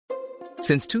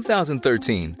Since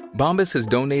 2013, Bombas has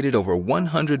donated over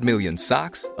 100 million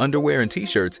socks, underwear, and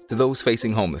T-shirts to those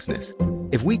facing homelessness.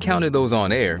 If we counted those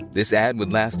on air, this ad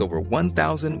would last over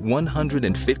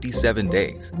 1,157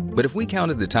 days. But if we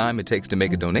counted the time it takes to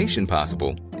make a donation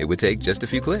possible, it would take just a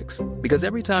few clicks. Because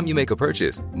every time you make a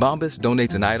purchase, Bombas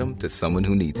donates an item to someone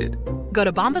who needs it. Go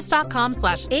to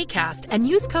bombas.com/ACAST and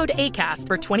use code ACAST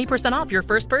for 20% off your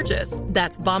first purchase.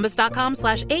 That's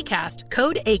bombas.com/ACAST,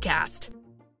 code ACAST.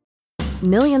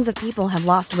 Millions of people have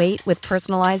lost weight with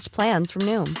personalized plans from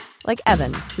Noom. Like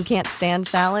Evan, who can't stand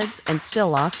salads and still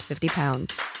lost 50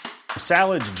 pounds.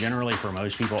 Salads generally for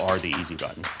most people are the easy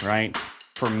button, right?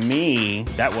 For me,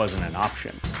 that wasn't an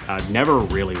option. I never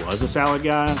really was a salad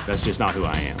guy. That's just not who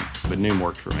I am. But Noom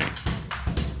worked for me.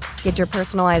 Get your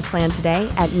personalized plan today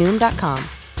at Noom.com.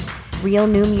 Real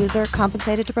Noom user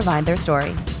compensated to provide their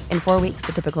story. In 4 weeks,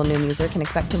 the typical Noom user can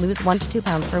expect to lose 1 to 2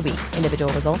 pounds per week.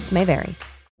 Individual results may vary.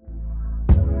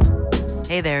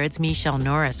 Hey there, it's Michelle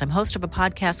Norris. I'm host of a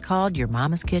podcast called Your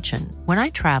Mama's Kitchen. When I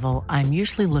travel, I'm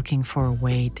usually looking for a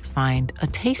way to find a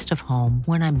taste of home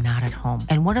when I'm not at home.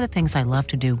 And one of the things I love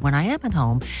to do when I am at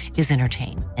home is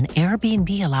entertain. And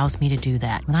Airbnb allows me to do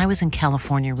that. When I was in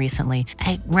California recently,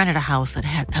 I rented a house that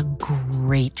had a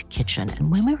great kitchen.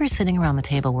 And when we were sitting around the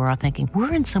table, we're all thinking,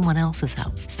 we're in someone else's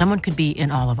house. Someone could be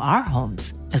in all of our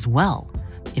homes as well.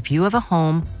 If you have a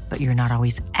home, but you're not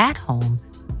always at home,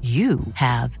 you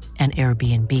have an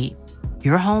Airbnb.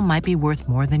 Your home might be worth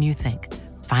more than you think.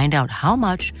 Find out how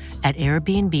much at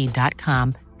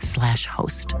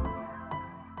airbnb.com/host.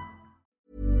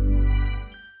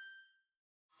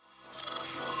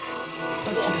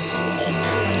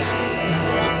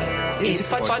 Esse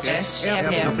podcast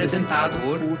é apresentado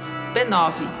por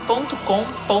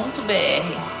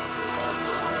b9.com.br.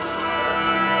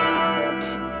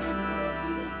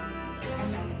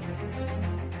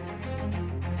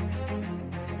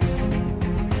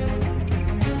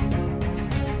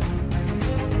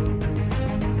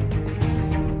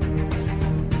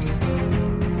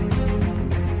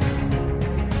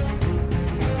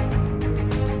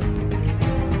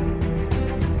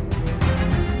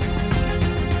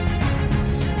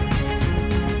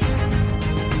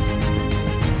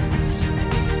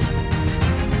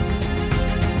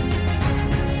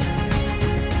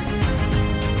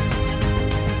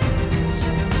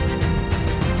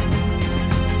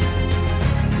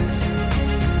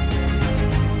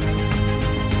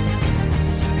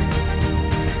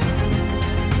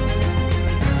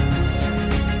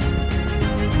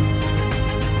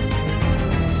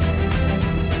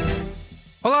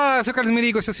 Olá, eu sou o Carlos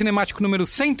Merigo, esse é o Cinemático número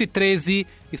 113.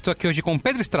 Estou aqui hoje com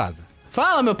Pedro Estraza.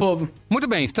 Fala, meu povo! Muito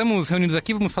bem, estamos reunidos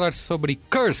aqui, vamos falar sobre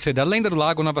Cursed, A Lenda do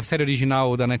Lago, nova série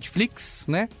original da Netflix,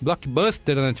 né?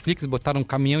 Blockbuster da Netflix, botaram um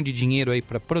caminhão de dinheiro aí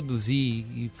pra produzir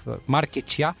e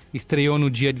marketear. Estreou no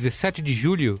dia 17 de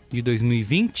julho de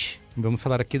 2020. Vamos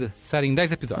falar aqui da série em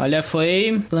 10 episódios. Olha,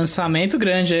 foi lançamento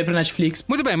grande aí pra Netflix.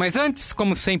 Muito bem, mas antes,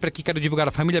 como sempre aqui, quero divulgar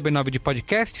a família B9 de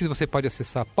podcasts. Você pode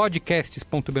acessar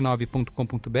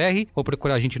podcasts.b9.com.br ou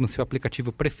procurar a gente no seu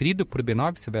aplicativo preferido por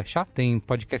B9, você vai achar. Tem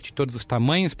podcast de todos os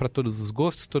tamanhos, para todos os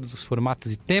gostos, todos os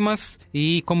formatos e temas.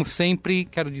 E, como sempre,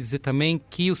 quero dizer também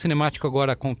que o Cinemático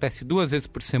agora acontece 2 vezes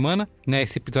por semana, né?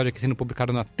 Esse episódio aqui sendo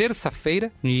publicado na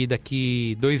terça-feira e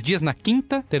daqui 2 dias, na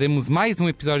quinta, teremos mais um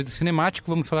episódio do Cinemático.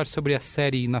 Vamos falar sobre a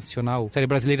série nacional, série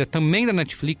brasileira também da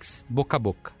Netflix, Boca a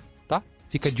Boca, tá?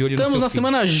 Fica de olho no seu Estamos na feed.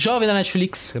 Semana Jovem da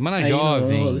Netflix. Semana aí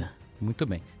Jovem. Muito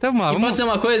bem. Então vamos lá. Posso dizer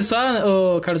uma coisa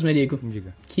só, Carlos Merigo?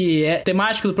 Diga. Que é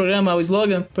temático do programa, o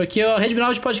slogan, porque a Rede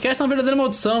B9 de podcast é uma verdadeira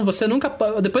maldição. Você nunca...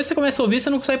 Depois que você começa a ouvir,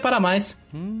 você não consegue parar mais.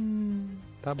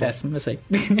 Tá bom. Péssimo, eu sei.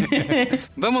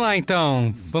 Vamos lá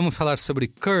então. Vamos falar sobre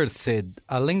Cursed,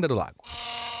 A Lenda do Lago.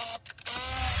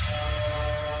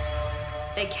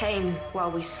 They came while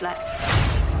we slept,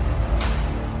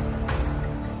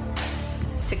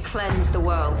 to cleanse the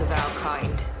world of our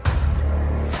kind,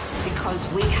 because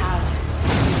we have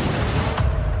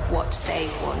what they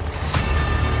want.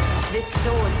 This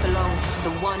sword belongs to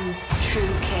the one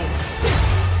true king,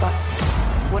 but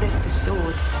what if the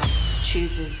sword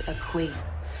chooses a queen?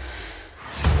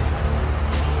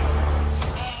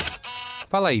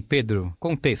 Fala aí, Pedro.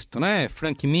 Contexto, né?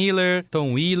 Frank Miller,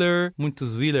 Tom Wheeler,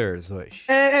 muitos Wheelers hoje.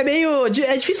 É meio...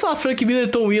 É difícil falar Frank Miller e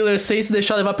Tom Wheeler sem se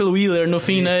deixar levar pelo Wheeler no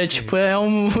fim, né? Tipo,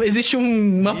 existe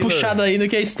uma puxada aí no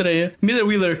que é estranha. Miller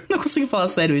Wheeler. Não consigo falar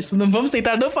sério isso. Não vamos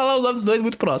tentar não falar os nomes dos dois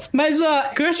muito próximos. Mas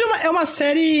Cursed é uma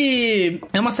série...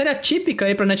 É uma série atípica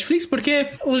aí pra Netflix, porque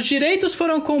os direitos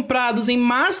foram comprados em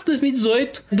março de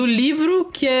 2018 do livro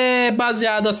que é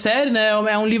baseado a série, né?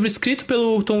 É um livro escrito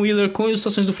pelo Tom Wheeler com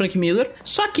ilustrações do Frank Miller.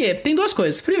 Só que tem duas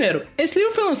coisas. Primeiro, esse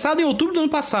livro foi lançado em outubro do ano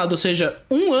passado, ou seja,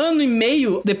 1 ano e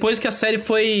meio depois que a série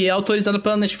foi autorizada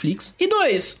pela Netflix. E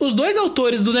dois, os dois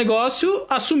autores do negócio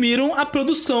assumiram a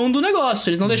produção do negócio.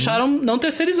 Eles não deixaram, não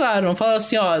terceirizaram. Não falaram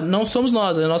assim, ó, não somos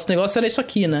nós, o nosso negócio era isso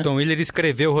aqui, né? Tom Miller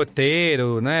escreveu o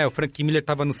roteiro, né? O Frank Miller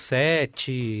tava no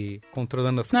set,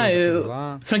 controlando as coisas tudo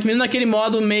lá. Frank Miller naquele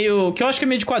modo meio... que eu acho que é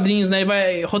meio de quadrinhos, né? Ele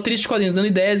vai roteirista de quadrinhos, dando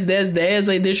ideias,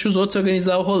 aí deixa os outros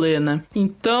organizar o rolê, né?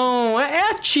 Então,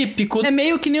 é atípico. É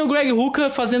meio que nem o Greg Rucka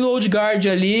fazendo o Old Guard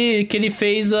ali, que ele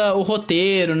fez o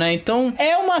roteiro, né? Então,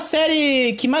 é uma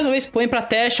série que, mais uma vez, põe pra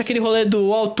teste aquele rolê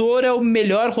do autor é o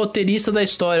melhor roteirista da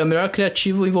história, o melhor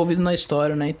criativo envolvido na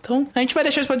história, né? Então, a gente vai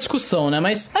deixar isso pra discussão, né?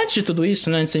 Mas, antes de tudo isso,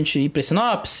 né? Antes de a gente ir pra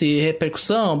sinopse,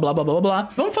 repercussão, blá, blá, blá, blá, blá.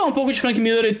 Vamos falar um pouco de Frank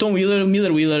Miller e Tom Wheeler,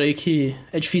 Miller aí, que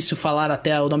é difícil falar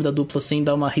até o nome da dupla sem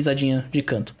dar uma risadinha de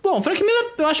canto. Bom, Frank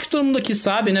Miller, eu acho que todo mundo aqui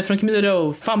sabe, né? Frank Miller é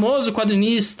o famoso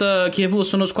quadrinista que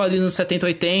revolucionou os quadrinhos nos 70 e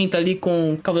 80 ali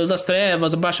com Cavaleiro das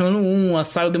Trevas, Batman 1, a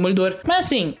Saga do Demolidor. Mas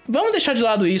assim, vamos deixar de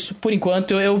lado isso por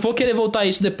enquanto. Eu vou querer voltar a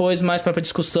isso depois mais pra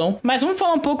discussão. Mas vamos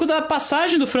falar um pouco da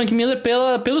passagem do Frank Miller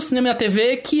pelo cinema e a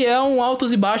TV, que é um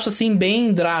altos e baixos assim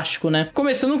bem drástico, né?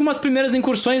 Começando com umas primeiras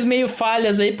incursões meio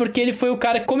falhas aí, porque ele foi o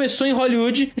cara que começou em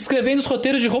Hollywood escrevendo os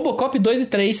roteiros de Robocop 2 e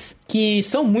 3, que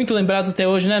são muito lembrados até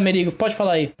hoje, né, Merigo? Pode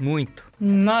falar aí. Muito.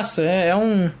 Nossa,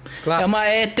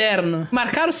 é eterno.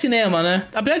 Marcaram o cinema, né?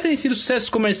 Apesar de terem sido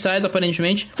sucessos comerciais,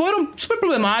 aparentemente, foram super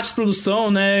problemáticos, produção,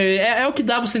 né? É o que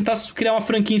dá você tentar criar uma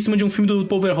franquia em cima de um filme do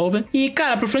Paul Verhoeven. E,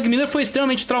 cara, pro Frank Miller foi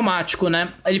extremamente traumático, né?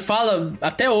 Ele fala,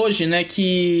 até hoje, né,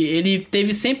 que ele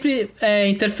teve sempre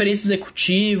interferência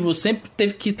executiva, sempre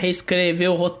teve que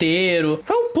reescrever o roteiro.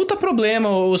 Foi um puta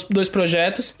problema os dois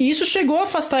projetos. E isso chegou a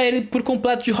afastar ele por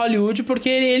completo de Hollywood, porque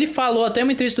ele falou até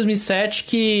uma entrevista em 2007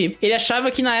 que ele achava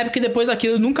que na época e depois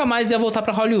daquilo nunca mais ia voltar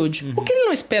pra Hollywood. O que ele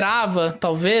não esperava,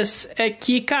 talvez, é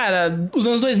que, cara, os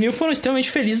anos 2000 foram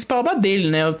extremamente felizes pra obra dele,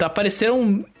 né?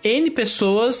 Apareceram N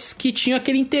pessoas que tinham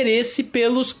aquele interesse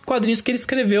pelos quadrinhos que ele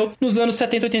escreveu nos anos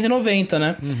 70, 80 e 90,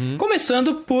 né?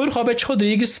 Começando por Robert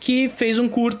Rodrigues, que fez um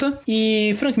curta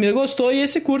e Frank Miller gostou, e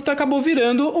esse curta acabou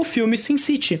virando o filme Sin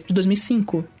City, de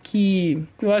 2005. Que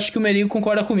eu acho que o Merigo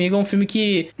concorda comigo, é um filme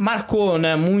que marcou,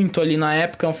 né, muito ali na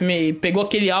época. É um filme que pegou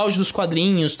aquele auge dos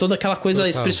quadrinhos, toda aquela coisa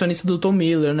expressionista do Tom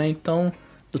Miller, né? Então...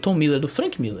 do Tom Miller, do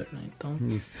Frank Miller, né? Então,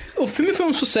 isso. O filme foi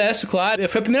um sucesso, claro.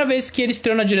 Foi a primeira vez que ele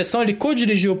estreou na direção, ele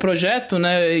co-dirigiu o projeto,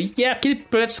 né? E é aquele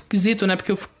projeto esquisito, né?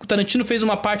 Porque o Tarantino fez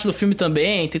uma parte do filme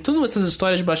também, tem todas essas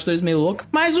histórias de bastidores meio loucas.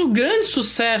 Mas o grande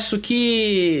sucesso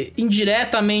que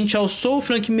indiretamente alçou o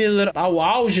Frank Miller ao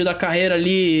auge da carreira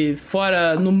ali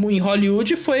fora em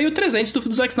Hollywood foi o 300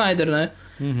 do Zack Snyder, né?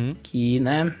 Que,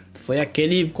 né... foi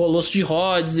aquele colosso de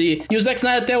Rhodes. E o Zack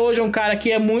Snyder até hoje é um cara que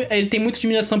ele tem muita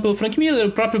admiração pelo Frank Miller.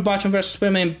 O próprio Batman vs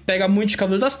Superman pega muito de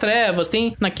Cavaleiro das Trevas.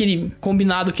 Tem naquele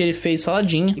combinado que ele fez,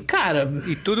 Saladinha. E, cara...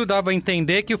 e tudo dava a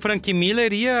entender que o Frank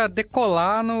Miller ia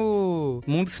decolar no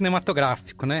mundo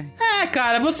cinematográfico, né?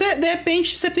 Cara, de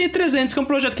repente, você tem 300, que é um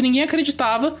projeto que ninguém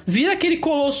acreditava. Vira aquele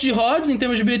colosso de Rhodes em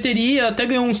termos de bilheteria. Até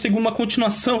ganhou uma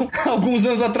continuação alguns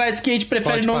anos atrás que a gente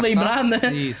prefere não lembrar, né?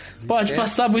 Isso. Pode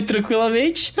passar muito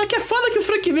tranquilamente. Só que é foda que o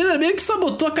Frank Miller meio que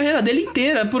sabotou a carreira dele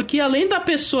inteira, porque além da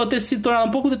pessoa ter se tornado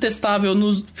um pouco detestável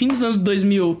nos fins dos anos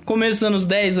 2000, começo dos anos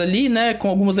 10 ali, né, com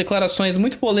algumas declarações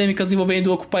muito polêmicas envolvendo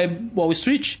o Occupy Wall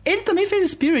Street, ele também fez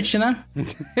Spirit, né?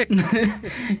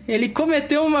 Ele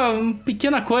cometeu uma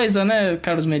pequena coisa, né,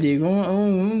 Carlos Merigo?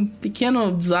 Um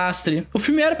pequeno desastre. O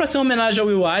filme era pra ser uma homenagem ao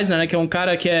Will Eisner, né, que é um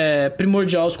cara que é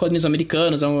primordial aos quadrinhos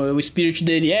americanos, o Spirit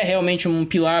dele é realmente um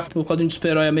pilar pro quadrinho de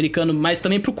super-herói americano, mas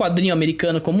também pro quadrinho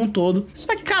americano como um todo.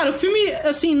 Só que, cara, o filme,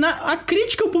 assim, a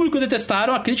crítica o público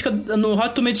detestaram, a crítica no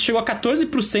Rotten Tomatoes chegou a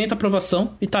 14% de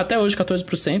aprovação, e tá até hoje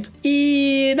 14%.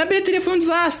 E na bilheteria foi um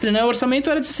desastre, né? O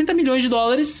orçamento era de 60 milhões de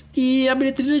dólares e a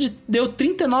bilheteria deu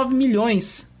 39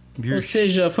 milhões. Ou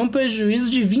seja, foi um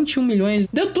prejuízo de 21 milhões.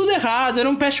 Deu tudo errado, era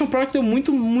um passion project que deu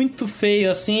muito, muito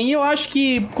feio, assim. E eu acho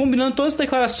que, combinando todas as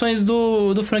declarações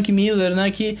do Frank Miller,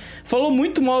 né, que falou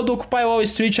muito mal do Occupy Wall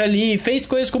Street ali, fez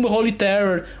coisas como Holy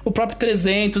Terror, o próprio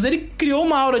 300, ele criou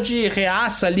uma aura de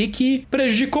reaça ali que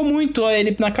prejudicou muito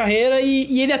ele na carreira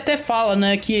e ele até fala,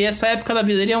 né, que essa época da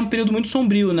vida dele é um período muito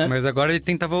sombrio, né. Mas agora ele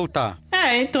tenta voltar.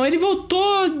 Então ele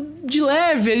voltou de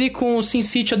leve ali com o Sin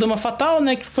City, a Dama Fatal,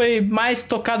 né? Que foi mais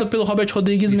tocado pelo Robert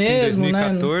Rodrigues mesmo, em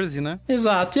 2014, né?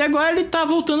 Exato. E agora ele tá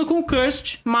voltando com o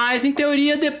Cursed, mas em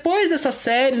teoria, depois dessa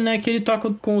série, né, que ele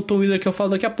toca com o Tom Wheeler, que eu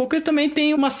falo daqui a pouco, ele também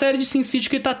tem uma série de Sin City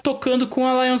que ele tá tocando com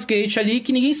a Lionsgate ali,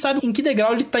 que ninguém sabe em que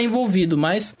degrau ele tá envolvido,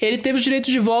 mas ele teve os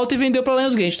direitos de volta e vendeu pra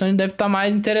Lionsgate, então ele deve estar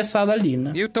mais interessado ali,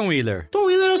 né? E o Tom Wheeler? Tom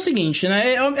Wheeler é o seguinte,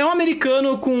 né, é um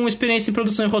americano com experiência em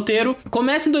produção e roteiro,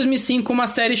 começa em 2005 com uma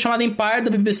série chamada Empire,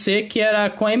 da BBC, que era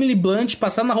com a Emily Blunt,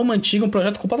 passada na Roma Antiga, um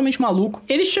projeto completamente maluco.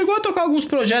 Ele chegou a tocar alguns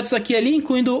projetos aqui e ali,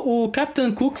 incluindo o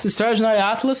Captain Cook's Extraordinary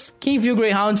Atlas. Quem viu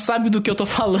Greyhound sabe do que eu tô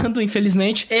falando,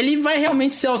 infelizmente. Ele vai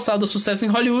realmente ser alçado ao sucesso em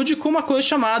Hollywood com uma coisa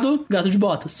chamada Gato de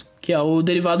Botas, que é o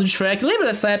derivado de Shrek. Lembra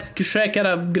dessa época que o Shrek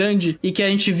era grande e que a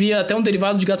gente via até um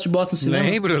derivado de Gato de Botas no cinema?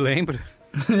 Lembro.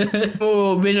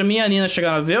 O Benjamin e a Nina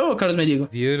chegaram a ver, ou Carlos Merigo?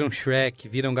 Viram Shrek,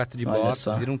 viram Gato de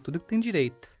Botas, viram tudo que tem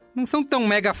direito. Não são tão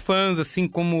mega fãs assim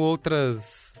como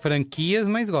outras franquias,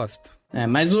 mas gosto.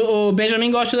 Mas o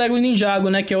Benjamin gosta de Lego Ninjago,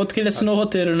 né? Que é outro que ele assinou o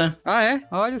roteiro, né? Ah, é?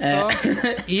 Olha só.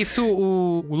 Isso,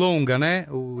 o longa, né?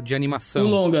 O de animação. O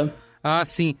longa. Ah,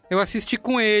 sim. Eu assisti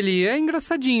com ele. É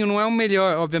engraçadinho, não é o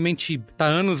melhor. Obviamente, tá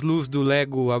anos-luz do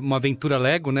Lego, uma aventura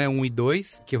Lego, né? 1 e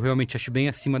 2, que eu realmente acho bem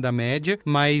acima da média.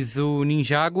 Mas o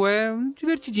Ninjago é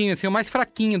divertidinho, assim, é o mais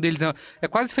fraquinho deles. É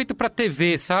quase feito pra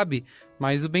TV, sabe?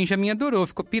 Mas o Benjamin adorou,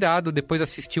 ficou pirado. Depois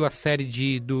assistiu a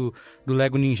série do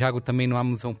Lego Ninjago também no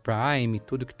Amazon Prime,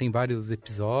 tudo que tem vários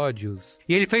episódios.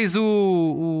 E ele fez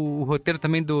o roteiro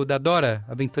também da Dora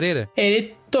Aventureira.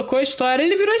 Ele tocou a história,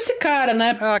 ele virou esse cara,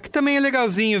 né? Ah, que também é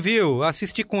legalzinho, viu?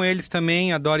 Assisti com eles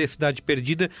também, a Dora e a Cidade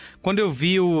Perdida. Quando eu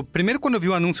vi quando eu vi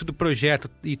o anúncio do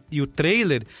projeto e o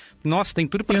trailer, nossa, tem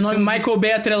tudo pra ser... E o nome Michael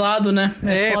Bay atrelado, né?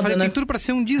 Foda, falei, né? Tem tudo pra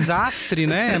ser um desastre,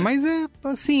 né? Mas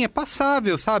é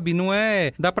passável, sabe? Não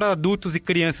é... Dá pra adultos e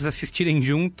crianças assistirem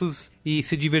juntos e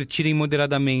se divertirem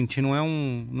moderadamente. Não é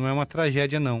uma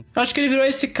tragédia, não. Eu acho que ele virou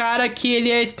esse cara que ele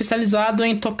é especializado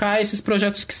em tocar esses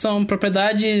projetos que são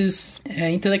propriedades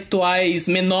intelectuais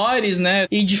menores, né?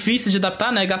 E difíceis de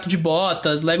adaptar, né? Gato de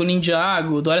Botas, Lego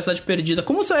Ninjago, Dora Cidade Perdida.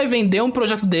 Como você vai vender um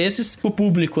projeto desses pro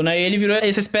público, né? E ele virou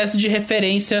essa espécie de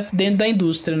referência dentro da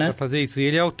indústria, né? Pra fazer isso. E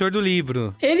ele é autor do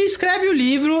livro. Ele escreve o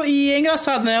livro e é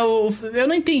engraçado, né? Eu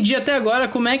não entendi até agora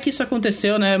como é que isso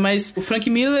aconteceu, né? Mas o Frank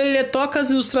Miller, ele toca as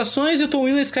ilustrações e o Tom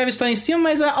Wheeler escreve a história em cima,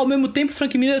 mas ao mesmo tempo o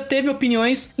Frank Miller teve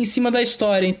opiniões em cima da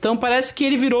história. Então parece que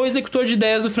ele virou o executor de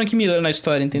ideias do Frank Miller na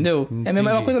história, entendeu? Entendi. É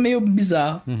uma coisa meio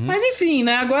bizarra. Uhum. Mas enfim,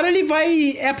 né? Agora ele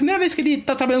vai... É a primeira vez que ele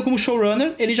tá trabalhando como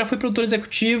showrunner. Ele já foi produtor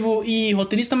executivo e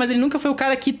roteirista, mas ele nunca foi o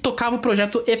cara que tocava o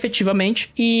projeto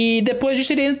efetivamente. E depois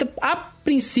disso ele entra... A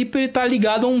princípio ele tá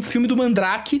ligado a um filme do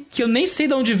Mandrake, que eu nem sei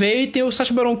de onde veio, e tem o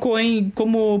Sacha Baron Cohen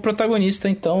como protagonista,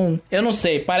 então eu não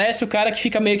sei, parece o cara que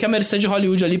fica meio que à mercê de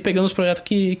Hollywood ali, pegando os projetos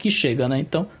que chega, né?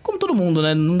 Então, como todo mundo,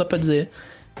 né? Não dá pra dizer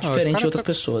diferente de outras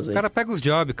pessoas aí. O cara pega os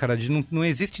jobs, cara, não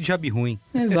existe job ruim.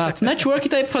 Exato, Network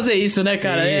tá aí pra fazer isso, né,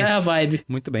 cara? É a vibe.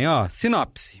 Muito bem,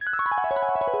 sinopse.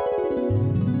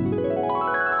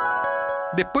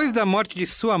 Depois da morte de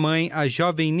sua mãe, a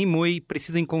jovem Nimue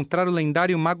precisa encontrar o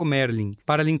lendário mago Merlin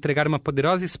para lhe entregar uma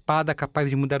poderosa espada capaz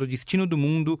de mudar o destino do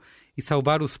mundo e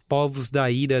salvar os povos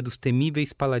da ira dos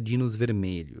temíveis paladinos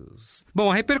vermelhos. Bom,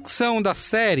 a repercussão da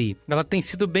série, ela tem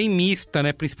sido bem mista,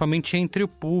 né? Principalmente entre o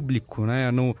público,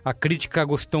 né? A crítica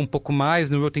gostou um pouco mais,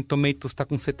 no Rotten Tomatoes está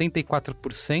com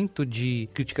 74% de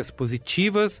críticas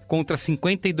positivas, contra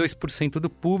 52% do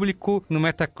público, no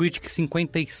Metacritic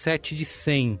 57 de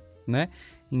 100. Né?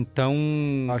 Então,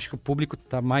 acho que o público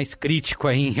tá mais crítico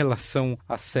aí em relação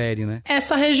à série, né?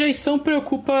 Essa rejeição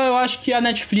preocupa, eu acho que a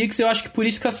Netflix, eu acho que por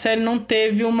isso que a série não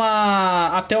teve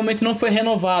até o momento não foi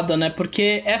renovada, né?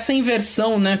 Porque essa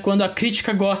inversão, né? Quando a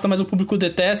crítica gosta, mas o público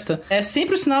detesta, é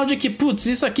sempre o sinal de que, putz,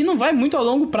 isso aqui não vai muito a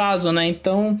longo prazo, né?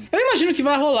 Então, eu imagino que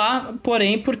vai rolar,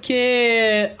 porém,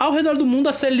 porque ao redor do mundo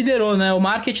a série liderou, né? O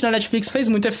marketing da Netflix fez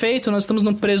muito efeito, nós estamos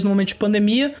preso no momento de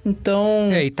pandemia, então...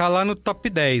 E tá lá no top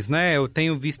 10, né? Eu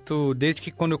tenho visto desde que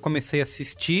quando eu comecei a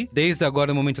assistir, desde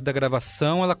agora, no momento da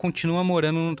gravação, ela continua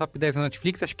morando no top 10 da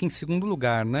Netflix, acho que em segundo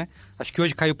lugar, né? Acho que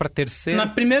hoje caiu pra terceiro. Na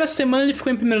primeira semana ele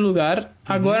ficou em primeiro lugar,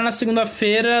 agora na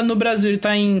segunda-feira, no Brasil, ele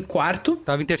tá em quarto.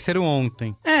 Tava em terceiro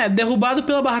ontem. Derrubado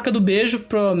pela Barraca do Beijo,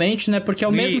 provavelmente, né? Porque é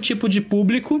o mesmo tipo de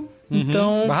público.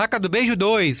 Então... Barraca do Beijo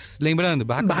 2, lembrando,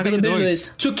 Barraca do Beijo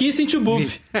 2. To Kiss and to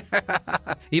Buff.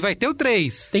 E vai ter o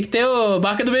 3. Tem que ter o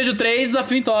Barraca do Beijo 3,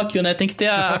 Desafio em Tóquio, né? Tem que ter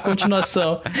a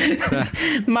continuação.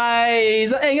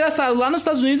 Mas é engraçado, lá nos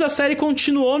Estados Unidos a série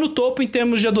continuou no topo em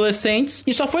termos de adolescentes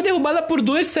e só foi derrubada por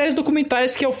 2 séries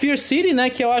documentais, que é o Fear City, né?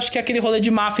 Que eu acho que é aquele rolê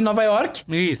de máfia em Nova York.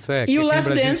 Isso, é. E o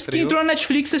Last Dance, que entrou na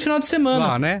Netflix esse final de semana.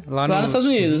 Lá, né? Lá nos Estados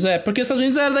Unidos, porque os Estados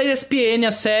Unidos era da ESPN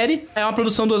a série, é uma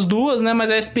produção das duas, né? Mas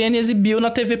a ESPN exibiu na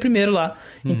TV primeiro lá.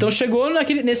 Então chegou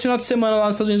nesse final de semana lá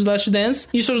nos Estados Unidos do Last Dance,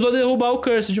 e isso ajudou a derrubar o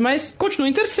Cursed, mas continua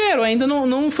em terceiro, ainda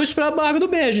não foi superar a Barraca do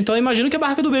Beijo. Então eu imagino que a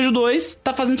Barraca do Beijo 2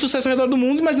 tá fazendo sucesso ao redor do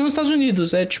mundo, mas não nos Estados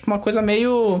Unidos. É tipo uma coisa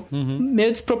meio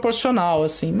desproporcional,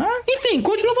 assim. Mas, enfim,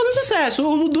 continua fazendo sucesso.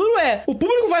 O duro o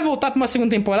público vai voltar pra uma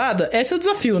segunda temporada? Esse é o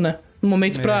desafio, né? No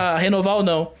momento pra renovar ou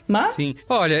não. Mas... Sim.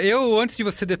 Olha, antes de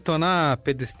você detonar,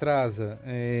 Pedro Estraza...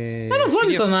 Eu não vou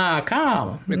detonar,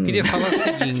 calma. Eu queria falar o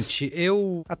seguinte,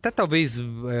 eu até talvez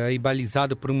aí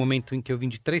balizado por um momento em que eu vim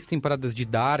de 3 temporadas de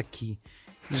Dark e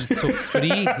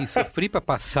sofri pra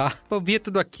passar. Eu via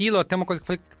tudo aquilo, até uma coisa que eu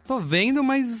falei, tô vendo,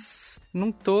 mas não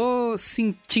tô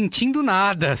sentindo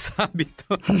nada, sabe?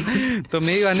 Tô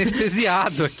meio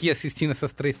anestesiado aqui assistindo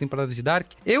essas 3 temporadas de Dark.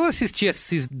 Eu assisti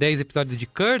esses 10 episódios de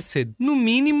Cursed, no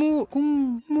mínimo, com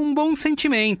um bom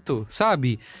sentimento,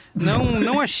 sabe?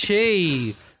 Não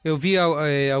achei... Eu vi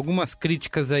algumas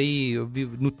críticas aí, eu vi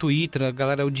no Twitter, a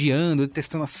galera odiando,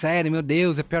 detestando a série, meu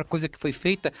Deus, é a pior coisa que foi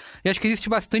feita. E acho que existe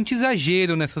bastante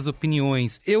exagero nessas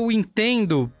opiniões. Eu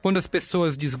entendo quando as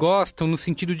pessoas desgostam, no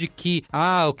sentido de que,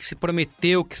 o que se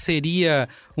prometeu que seria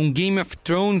um Game of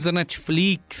Thrones da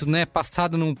Netflix, né,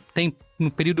 passado num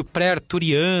período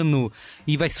pré-arturiano,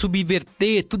 e vai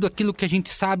subverter tudo aquilo que a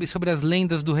gente sabe sobre as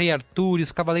lendas do Rei Arthur e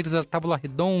os Cavaleiros da Távola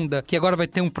Redonda, que agora vai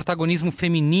ter um protagonismo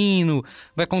feminino,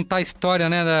 vai contar a história,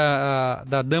 né,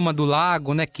 da Dama do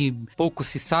Lago, né, que pouco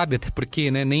se sabe, até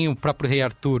porque, né, nem o próprio Rei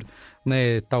Arthur,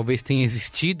 né, talvez tenha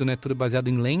existido, né, tudo baseado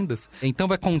em lendas. Então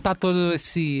vai contar todo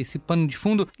esse pano de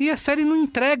fundo, e a série não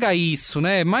entrega isso,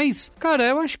 né, mas, cara,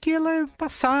 eu acho que ela é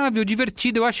passável,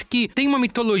 divertida. Eu acho que tem uma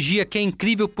mitologia que é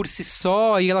incrível por si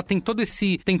só, e ela tem todo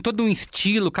um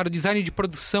estilo, cara, o design de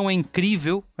produção é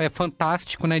incrível, é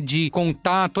fantástico, né, de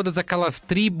contar todas aquelas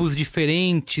tribos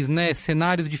diferentes, né,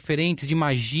 cenários diferentes de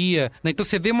magia, né, então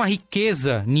você vê uma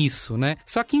riqueza nisso, né,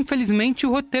 só que infelizmente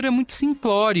o roteiro é muito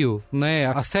simplório, né,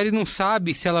 a série não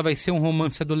sabe se ela vai ser um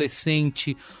romance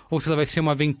adolescente ou se ela vai ser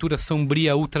uma aventura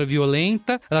sombria, ultra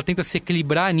violenta. Ela tenta se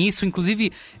equilibrar nisso. Inclusive,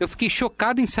 eu fiquei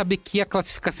chocado em saber que a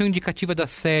classificação indicativa da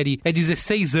série é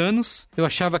 16 anos. Eu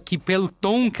achava que pelo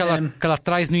tom que ela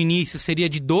traz no início seria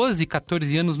de 12,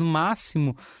 14 anos no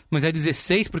máximo, mas é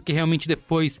 16 porque realmente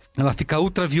depois ela fica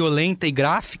ultra violenta e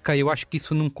gráfica, e eu acho que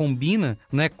isso não combina,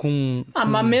 né, com...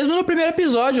 mas mesmo no primeiro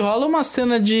episódio rola uma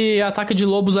cena de ataque de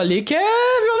lobos ali que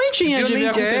é violentinha de ver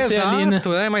acontecer ali, né?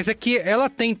 Exato, mas é que ela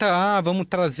tenta, vamos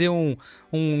trazer um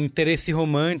interesse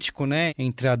romântico, né,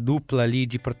 entre a dupla ali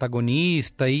de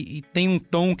protagonista, e tem um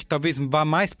tom que talvez vá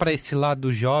mais para esse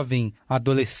lado jovem,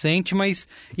 adolescente, mas...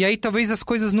 E aí talvez as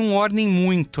coisas não ornem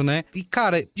muito, né? E,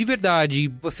 cara, de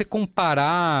verdade, você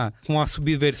comparar com a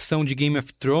subversão de Game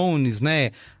of Thrones,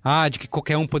 né, de que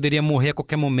qualquer um poderia morrer a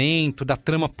qualquer momento, da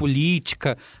trama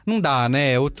política, não dá,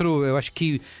 né? Eu acho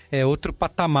que é outro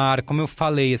patamar, como eu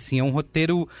falei, assim, é um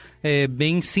roteiro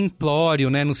bem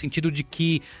simplório, né? No sentido de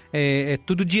que é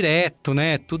tudo direto,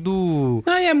 né? Tudo...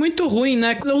 é muito ruim,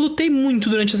 né? Eu lutei muito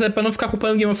durante essa época pra não ficar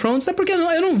acompanhando Game of Thrones, até porque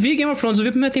eu não vi Game of Thrones, eu vi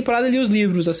a primeira temporada e li os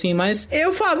livros, assim, mas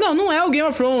eu falo, não é o Game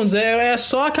of Thrones, é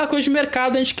só aquela coisa de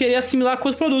mercado, a gente querer assimilar com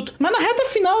outro produto. Mas na reta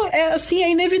final, é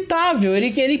inevitável,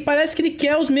 ele parece que ele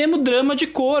quer os mesmos dramas de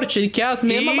corte, ele quer as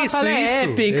mesmas batalhas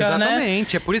épicas,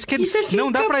 exatamente, né? É por isso que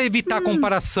não dá pra evitar a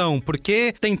comparação,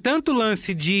 porque tem tanto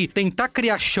lance de tentar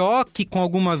criar choque com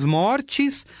algumas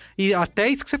mortes, e até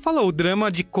isso que você falou, o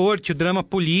drama de corte, o drama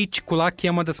político lá, que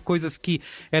é uma das coisas que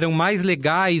eram mais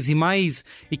legais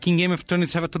e que em Game of Thrones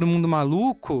deixava todo mundo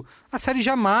maluco, a série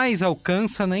jamais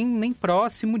alcança nem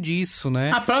próximo disso, né?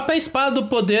 A própria Espada do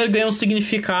Poder ganha um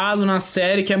significado na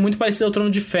série que é muito parecido ao Trono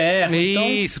de Ferro.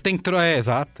 Isso, então...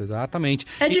 exatamente.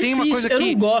 É difícil, tem uma coisa eu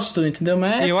não gosto, entendeu?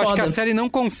 Mas eu foda. acho que a série não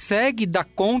consegue dar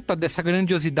conta dessa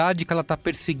grandiosidade que ela tá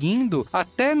perseguindo,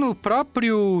 até no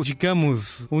próprio,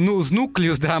 digamos, os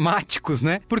núcleos dramáticos,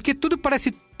 né? Porque tudo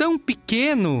parece tão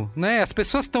pequeno, né? As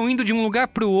pessoas estão indo de um lugar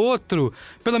pro outro.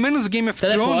 Pelo menos Game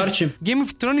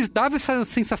of Thrones dava essa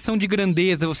sensação de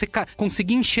grandeza. Você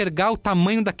conseguia enxergar o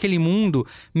tamanho daquele mundo,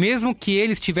 mesmo que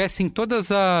eles tivessem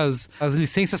todas as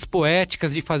licenças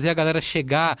poéticas de fazer a galera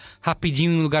chegar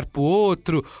rapidinho de um lugar pro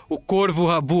outro. O corvo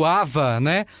voava,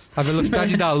 né? A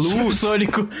velocidade da luz.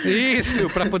 Sônico. Isso,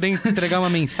 pra poder entregar uma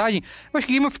mensagem. Eu acho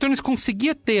que Game of Thrones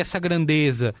conseguia ter essa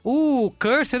grandeza. O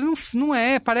Cursor não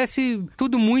é, parece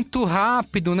tudo muito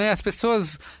rápido, né? As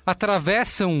pessoas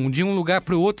atravessam de um lugar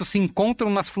pro outro, se encontram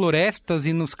nas florestas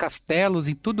e nos castelos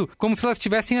e tudo, como se elas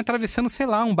estivessem atravessando, sei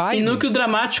lá, um bairro. E núcleo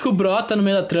dramático brota no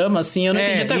meio da trama, assim. Eu não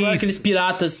entendi até agora aqueles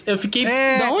piratas. Eu fiquei,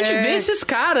 da onde vem esses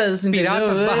caras, entendeu?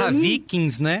 Piratas /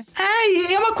 vikings, né?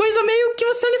 E é uma coisa meio que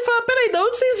você ali fala, peraí, de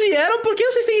onde vocês vieram? Por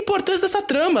que vocês têm importância dessa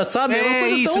trama, sabe? É uma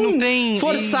coisa tão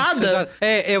forçada.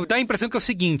 Dá a impressão que é o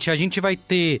seguinte, a gente vai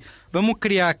ter... Vamos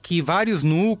criar aqui vários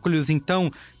núcleos,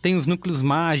 então tem os núcleos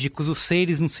mágicos, os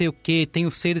seres não sei o quê, tem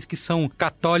os seres que são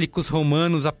católicos,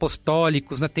 romanos,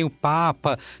 apostólicos, né? Tem o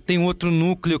Papa, tem outro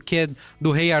núcleo que é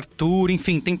do Rei Arthur,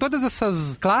 enfim, tem todas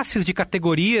essas classes de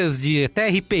categorias de até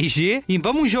RPG, e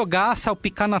vamos jogar,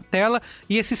 salpicar na tela,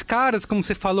 e esses caras, como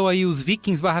você falou aí, os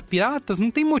vikings / piratas, não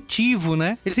tem motivo,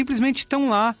 né? Eles simplesmente estão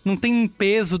lá, não tem um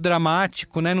peso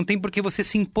dramático, né? Não tem por que você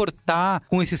se importar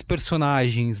com esses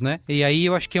personagens, né? E aí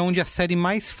eu acho que é onde a série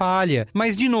mais falha.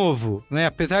 Mas, de novo, né?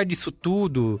 Apesar disso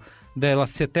tudo, dela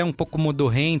ser até um pouco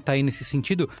modorrenta aí nesse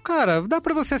sentido, cara, dá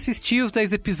pra você assistir os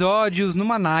 10 episódios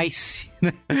numa nice,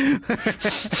 né?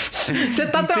 Você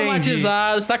tá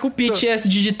traumatizado, você tá com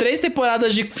PTSD de 3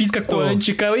 temporadas de física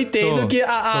quântica. Eu entendo que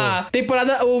a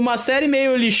temporada, uma série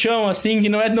meio lixão, assim, que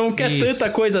não quer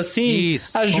tanta coisa assim,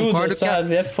 ajuda, concordo,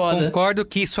 sabe? É foda. Concordo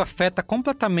que isso afeta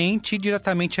completamente e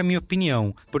diretamente a minha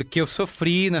opinião. Porque eu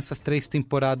sofri nessas 3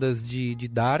 temporadas de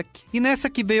Dark. E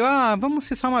nessa que veio, vamos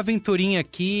ser só uma aventurinha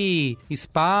aqui,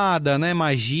 espada, né,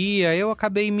 magia. Eu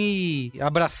acabei me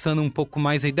abraçando um pouco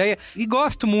mais a ideia. E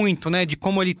gosto muito, né, de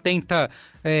como ele tenta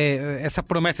essa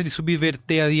promessa de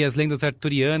subverter aí as lendas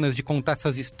arturianas, de contar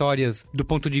essas histórias do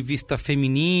ponto de vista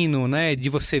feminino, né, de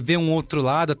você ver um outro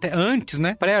lado, até antes,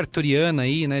 né, pré-arturiana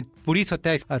aí, né, por isso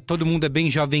até todo mundo é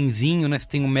bem jovenzinho, né, você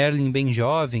tem um Merlin bem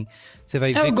jovem, você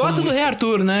vai ver eu gosto do Rei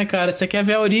Arthur, né, cara, você quer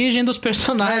ver a origem dos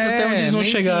personagens até onde eles vão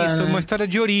chegar, isso, né? Uma história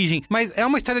de origem, mas é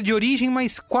uma história de origem,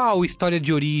 mas qual história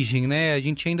de origem, né,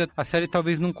 a série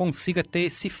talvez não consiga ter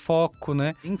esse foco,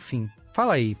 né, enfim.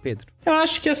 Fala aí, Pedro. Eu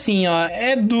acho que assim,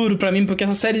 é duro pra mim, porque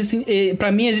essa série,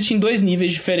 pra mim, existe em 2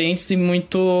 níveis diferentes e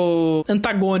muito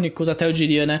antagônicos, até eu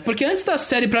diria, né? Porque antes da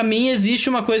série, pra mim, existe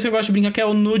uma coisa que eu gosto de brincar, que é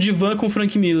o no divã com o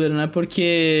Frank Miller, né?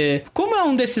 Porque, como é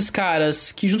um desses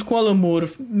caras que, junto com o Alan Moore,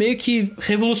 meio que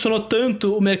revolucionou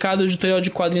tanto o mercado editorial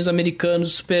de quadrinhos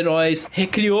americanos, super-heróis,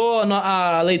 recriou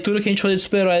a leitura que a gente fazia de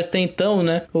super-heróis até então,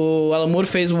 né? O Alan Moore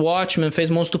fez Watchmen, fez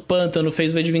Monstro do Pântano,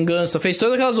 fez V de Vingança, fez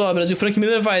todas aquelas obras, e o Frank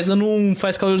Miller faz Ano 1,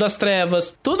 faz Cavaleiro das Trevas.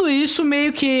 Tudo isso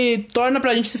meio que torna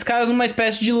pra gente esses caras uma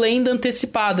espécie de lenda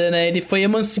antecipada, né? Ele foi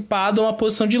emancipado a uma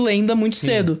posição de lenda muito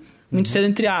cedo. Muito cedo,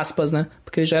 entre aspas, né?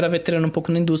 Porque ele já era veterano um pouco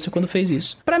na indústria quando fez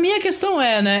isso. Pra mim, a questão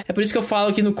né? É por isso que eu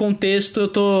falo que no contexto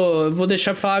eu vou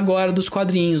deixar pra falar agora dos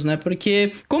quadrinhos, né?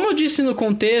 Porque, como eu disse no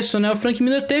contexto, né? O Frank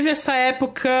Miller teve essa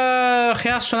época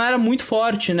reacionária muito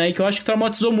forte, né? E que eu acho que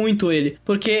traumatizou muito ele.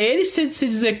 Porque ele se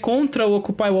dizer contra o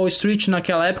Occupy Wall Street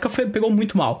naquela época pegou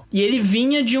muito mal. E ele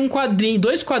vinha de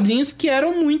 2 quadrinhos que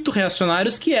eram muito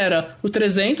reacionários, que era o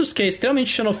 300, que é extremamente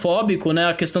xenofóbico, né?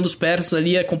 A questão dos persas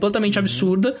ali é completamente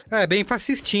absurda. É bem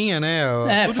fascistinha, né?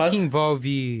 Tudo que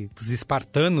envolve os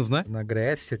espartanos, né? Na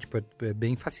Grécia, tipo, é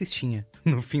bem fascistinha,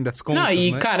 no fim das contas,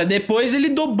 né? Cara, depois ele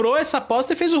dobrou essa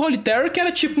aposta e fez o Holy Terror, que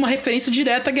era, tipo, uma referência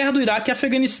direta à guerra do Iraque e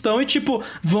Afeganistão, e, tipo,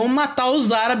 vamos matar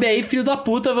os árabes aí, filho da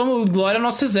puta, vamos, glória ao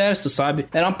nosso exército, sabe?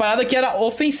 Era uma parada que era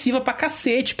ofensiva pra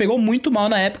cacete, pegou muito mal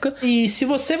na época, e se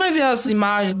você vai ver as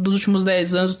imagens dos últimos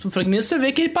 10 anos do Frank Miller, você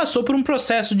vê que ele passou por um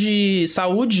processo de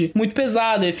saúde muito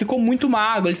pesado, ele ficou muito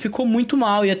magro, ele ficou muito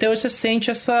mal, e até hoje você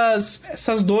sente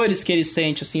essas dores que ele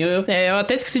sente, assim. Eu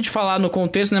até esqueci de falar no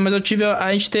contexto, né, mas o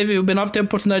B9 teve a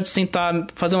oportunidade de sentar,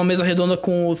 fazer uma mesa redonda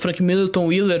com o Frank Miller, Tom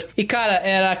Wheeler, e, cara,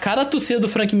 era cada tossida do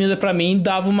Frank Miller pra mim,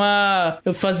 dava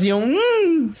eu fazia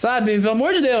sabe, pelo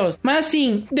amor de Deus. Mas,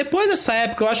 assim, depois dessa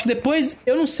época, eu acho que depois,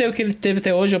 eu não sei o que ele teve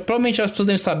até hoje, provavelmente as pessoas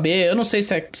devem saber, eu não sei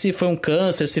se foi um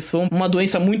câncer, se foi uma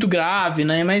doença muito grave,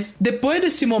 né, mas depois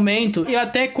desse momento, e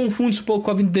até confunde um pouco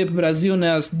com a vinda dele pro Brasil,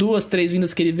 né, as 2, 3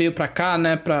 vindas que ele veio pra cá,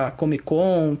 né, pra Comic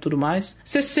Con, tudo mais.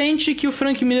 Você sente que o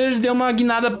Frank Miller deu uma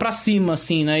guinada pra cima,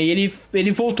 assim, né? E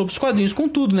ele voltou pros quadrinhos com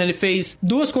tudo, né? Ele fez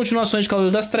 2 continuações de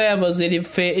Cavaleiro das Trevas,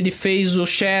 ele fez o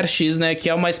Xerxes, né? Que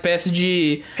é uma espécie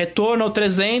de retorno ao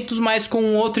 300, mas com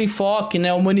um outro enfoque,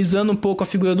 né? Humanizando um pouco a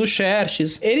figura do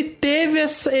Xerxes. Ele teve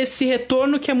esse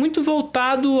retorno que é muito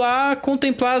voltado a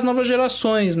contemplar as novas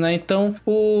gerações, né? Então,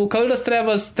 o Cavaleiro das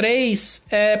Trevas 3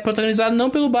 é protagonizado não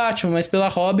pelo Batman, mas pela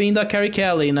Robin da Carrie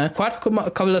Kelly, né? O quarto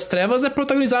Cavaleiro das Trevas é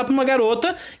protagonizado por uma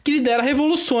garota que lidera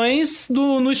revoluções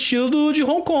no estilo de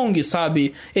Hong Kong,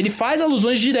 sabe? Ele faz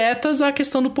alusões diretas à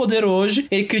questão do poder hoje,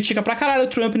 ele critica pra caralho o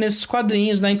Trump nesses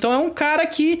quadrinhos, né? Então é um cara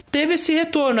que teve esse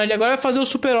retorno, ele agora vai fazer o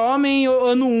Super-Homem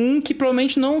ano 1, que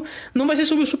provavelmente não vai ser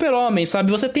sobre o Super-Homem,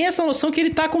 sabe? Você tem essa noção que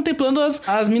ele tá contemplando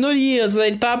as minorias,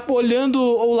 ele tá olhando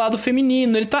o lado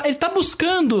feminino, ele tá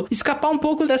buscando escapar um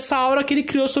pouco dessa aura que ele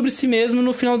criou sobre si mesmo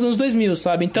no final dos anos 2000,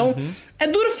 sabe? Então, é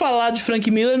duro falar de Frank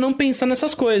Miller não pensar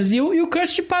nessas coisas. E o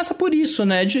Cursed passa por isso,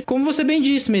 né? Como você bem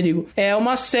disse, Merigo. É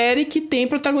uma série que tem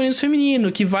protagonismo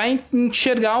feminino, que vai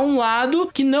enxergar um lado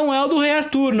que não é o do Rei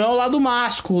Arthur, não é o lado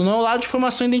másculo, não é o lado de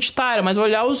formação identitária, mas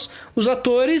olhar os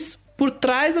atores por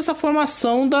trás dessa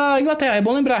formação da Inglaterra. É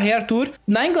bom lembrar, Rei Arthur,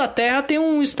 na Inglaterra tem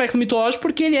um espectro mitológico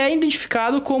porque ele é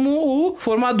identificado como o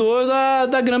formador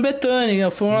da Grã-Bretanha,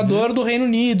 o formador do Reino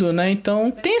Unido, né? Então,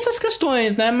 tem essas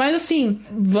questões, né? Mas assim,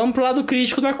 vamos pro lado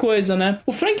crítico da coisa, né?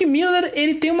 O Frank Miller,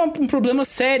 ele tem um problema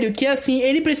sério, que é assim,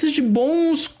 ele precisa de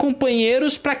bons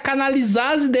companheiros pra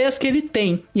canalizar as ideias que ele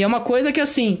tem. E é uma coisa que,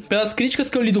 assim, pelas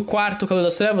críticas que eu li do quarto Cavaleiro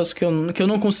das Trevas, que eu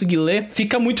não consegui ler,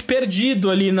 fica muito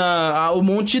perdido ali um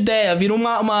monte de ideia. Vira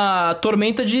uma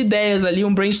tormenta de ideias ali,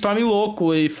 um brainstorming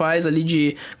louco ele faz ali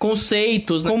de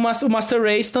conceitos, né? Como o Master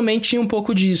Race também tinha um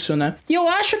pouco disso, né? E eu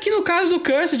acho que no caso do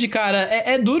Cursed, cara,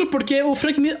 é duro porque o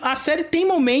Frank Miller, a série tem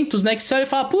momentos, né, que você olha e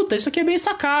fala, puta, isso aqui é bem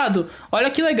sacado, olha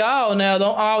que legal, né,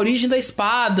 a origem da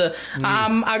espada,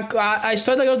 a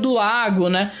história da Garota do Lago,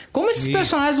 né, como esses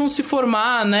personagens vão se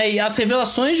formar, né, e as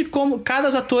revelações de como cada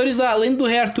atores da lenda do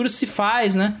Rei Arthur se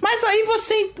faz, né? Mas aí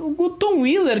o Tom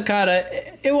Wheeler, cara,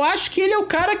 eu acho que ele é o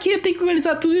cara que tem que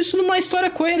organizar tudo isso numa história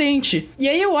coerente. E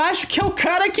aí eu acho que é o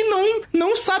cara que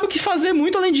não sabe o que fazer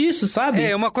muito além disso, sabe?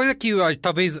 É, uma coisa que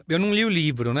talvez... Eu não li o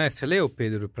livro, né? Você leu,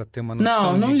 Pedro? Pra ter uma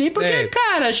noção Não li porque,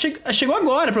 cara, chegou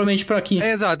agora, provavelmente, por aqui.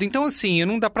 Exato. Então, assim,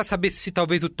 não dá pra saber se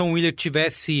talvez o Tom Wheeler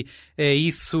tivesse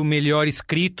isso melhor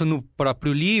escrito no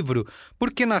próprio livro,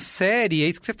 porque na série, é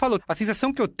isso que você falou, a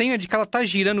sensação que eu tenho é de que ela tá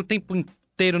girando o tempo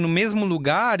inteiro no mesmo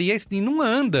lugar e não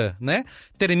anda, né?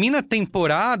 Termina a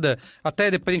temporada, até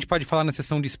depois a gente pode falar na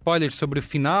sessão de spoilers sobre o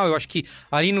final, eu acho que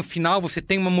ali no final você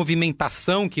tem uma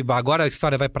movimentação que agora a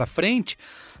história vai pra frente,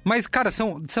 mas, cara,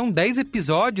 são 10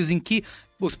 episódios em que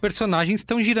os personagens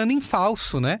estão girando em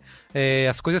falso, né?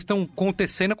 As coisas estão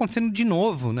acontecendo de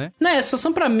novo, né? Né, essa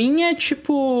sensação pra mim é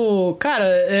tipo... Cara,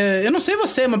 eu não sei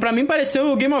você, mas pra mim pareceu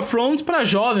o Game of Thrones pra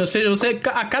jovem. Ou seja,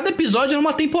 a cada episódio era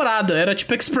uma temporada. Era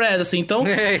tipo Express, assim. Então,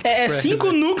 é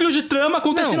 5 núcleos de trama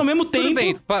acontecendo ao mesmo tempo. Tudo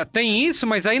bem, tem isso,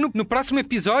 mas aí no próximo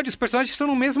episódio os personagens estão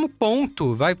no mesmo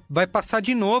ponto. Vai passar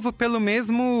de novo pelo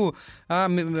mesmo...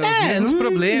 os mesmos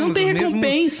problemas. Não tem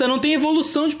recompensa, não tem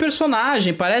evolução de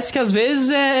personagem. Parece que às vezes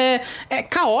é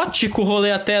caótico o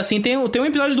rolê até, assim. Tem um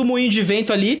episódio do Moinho de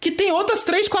Vento ali, que tem outras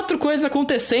 3, 4 coisas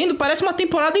acontecendo, parece uma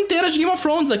temporada inteira de Game of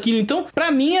Thrones aquilo. Então, pra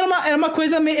mim, era uma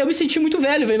coisa... Eu me senti muito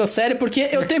velho vendo a série, porque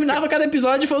eu terminava cada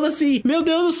episódio falando assim, meu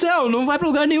Deus do céu, não vai pra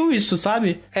lugar nenhum isso,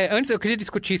 sabe? Antes eu queria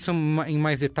discutir isso em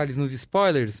mais detalhes nos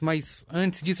spoilers, mas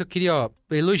antes disso eu queria,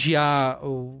 elogiar,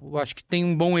 acho que tem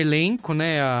um bom elenco,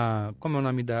 né, como é o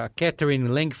nome da Catherine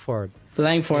Langford?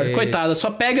 Coitada,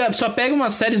 só pega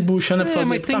umas séries bucha, né, pra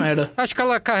fazer essa merda. Acho que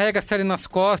ela carrega a série nas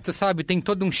costas, sabe? Tem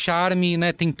todo um charme,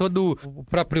 né? Tem todo o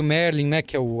próprio Merlin, né?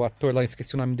 Que é o ator lá,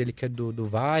 esqueci o nome dele, que é do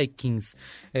Vikings.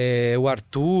 O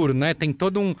Arthur, né? Tem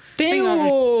todo um... Tem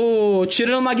o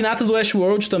Tirano Magnata do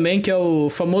Westworld também, que é o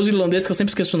famoso irlandês, que eu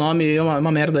sempre esqueço o nome, é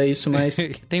uma merda isso, mas...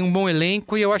 Tem um bom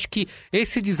elenco e eu acho que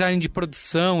esse design de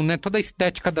produção, né? Toda a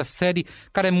estética da série,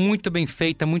 cara, é muito bem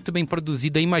feita, muito bem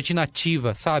produzida,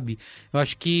 imaginativa, sabe? Eu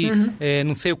acho que,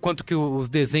 não sei o quanto que os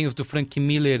desenhos do Frank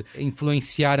Miller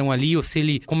influenciaram ali, ou se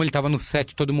ele, como ele estava no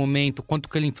set todo momento, quanto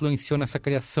que ele influenciou nessa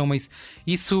criação, mas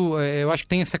isso, eu acho que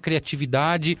tem essa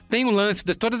criatividade. Tem o lance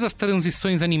de todas as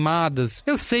transições animadas,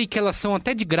 eu sei que elas são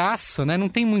até de graça, né? Não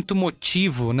tem muito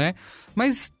motivo, né?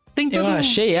 Mas tem Eu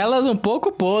achei elas um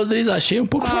pouco podres, achei um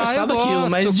pouco forçado aquilo,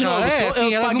 mas de novo, assim,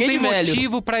 eu elas não paguei têm de velho.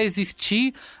 motivo pra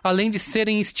existir, além de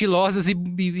serem estilosas e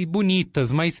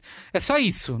bonitas, mas é só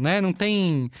isso, né? Não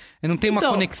tem uma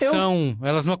Então, conexão,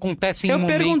 elas não acontecem em Eu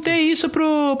momentos... perguntei isso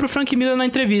pro Frank Miller na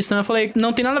entrevista, né? Eu falei,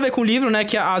 não tem nada a ver com o livro, né?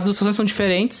 Que as ilustrações são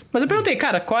diferentes. Mas eu perguntei,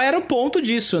 cara, qual era o ponto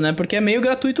disso, né? Porque é meio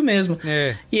gratuito mesmo.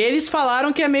 E eles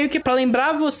falaram que é meio que pra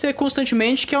lembrar você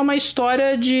constantemente que é uma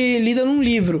história lida num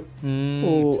livro.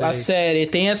 A série.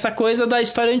 Tem essa coisa da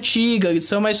história antiga,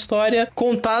 isso é uma história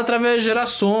contada através de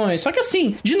gerações. Só que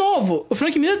assim, de novo, o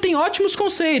Frank Miller tem ótimos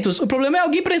conceitos. O problema é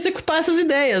alguém pra executar essas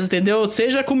ideias, entendeu?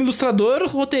 Seja como ilustrador,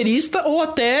 roteirista ou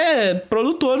até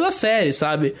produtor da série,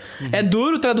 sabe? É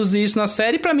duro traduzir isso na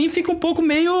série e pra mim fica um pouco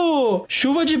meio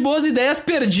chuva de boas ideias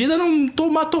perdida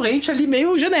numa torrente ali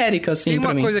meio genérica, assim, pra mim.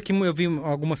 Tem uma coisa que eu vi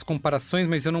algumas comparações,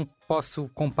 mas eu não posso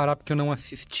comparar porque eu não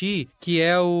assisti, que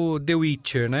é o The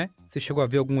Witcher, né? Você chegou a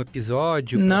ver algum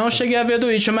episódio? Não cheguei a ver The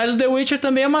Witcher, mas o The Witcher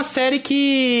também é uma série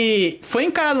que foi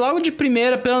encarada logo de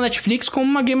primeira pela Netflix como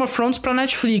uma Game of Thrones pra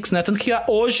Netflix, né? Tanto que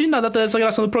hoje, na data dessa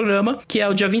gravação do programa, que é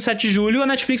o dia 27 de julho, a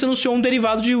Netflix anunciou um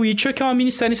derivado de Witcher, que é uma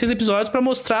minissérie em 6 episódios pra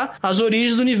mostrar as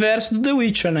origens do universo do The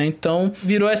Witcher, né? Então,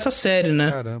 virou essa série, né?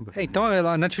 Caramba. Então,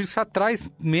 a Netflix tá atrás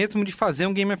mesmo de fazer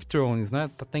um Game of Thrones, né?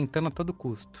 Tá tentando a todo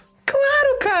custo.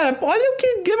 Claro, cara, olha o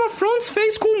que Game of Thrones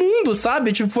fez com o mundo,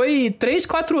 sabe? Tipo, foi 3,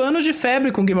 4 anos de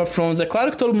febre com Game of Thrones. É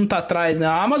claro que todo mundo tá atrás, né?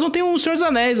 A Amazon tem um Senhor dos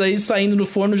Anéis aí saindo do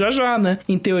forno já, né?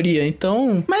 Em teoria.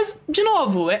 Então... Mas, de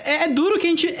novo, é duro que a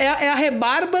gente... É a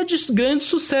rebarba de grandes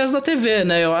sucessos da TV,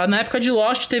 né? Na época de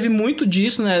Lost teve muito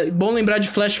disso, né? Bom lembrar de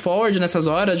Flash Forward nessas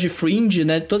horas, de Fringe,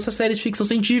 né? Todas essas séries de ficção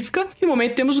científica. E no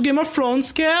momento temos o Game of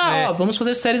Thrones, que ó, vamos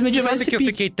fazer séries medievais. Sabe que eu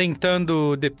fiquei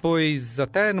tentando depois,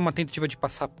 até numa tentativa de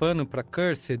passar pano pra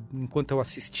Cursed, enquanto eu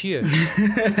assistia,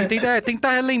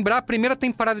 tentar relembrar a primeira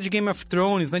temporada de Game of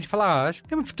Thrones, né? De falar, acho que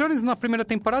Game of Thrones na primeira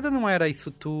temporada não era isso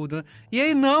tudo, né? E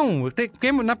aí, não.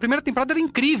 Na primeira temporada era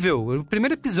incrível. O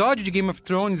primeiro episódio de Game of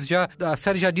Thrones, a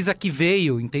série já diz a que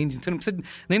veio, entende? Você não precisa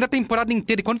nem da temporada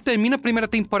inteira. E quando termina a primeira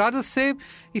temporada, você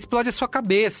explode a sua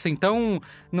cabeça. Então,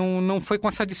 não foi com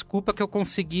essa desculpa que eu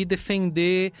consegui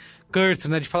defender Kurtz,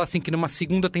 né? De falar assim que numa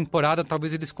segunda temporada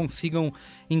talvez eles consigam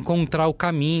encontrar o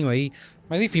caminho aí.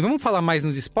 Mas enfim, vamos falar mais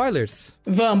nos spoilers?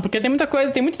 Vamos, porque tem muita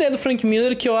coisa, tem muita ideia do Frank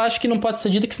Miller que eu acho que não pode ser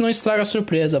dita, que senão estraga a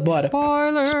surpresa. Bora.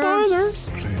 Spoilers!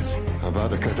 Please,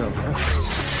 Avada Kedavra.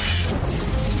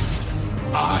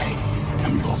 I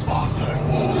am your father.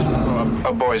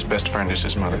 A boy's best friend is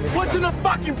his mother. What's in the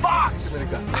fucking box?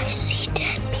 I see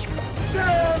dead people.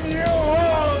 Damn you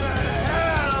all to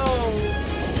hell!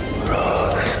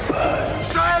 Rosebud.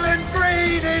 Silent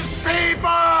Breed is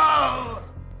people!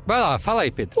 Vai lá, fala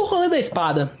aí, Pedro. O rolê da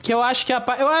espada, que eu acho que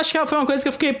foi uma coisa que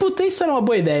eu fiquei, puta, isso era uma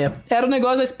boa ideia. Era o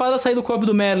negócio da espada sair do corpo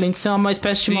do Merlin, de ser uma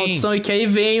espécie de maldição, e que aí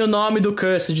vem o nome do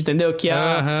Cursed, entendeu? Que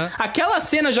aquela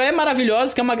cena já é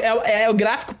maravilhosa, que é o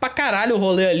gráfico pra caralho o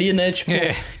rolê ali, né? Tipo,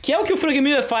 que é o que o Frank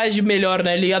Miller faz de melhor,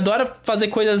 né? Ele adora fazer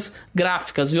coisas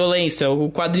gráficas, violência.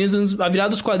 A virada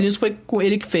dos quadrinhos foi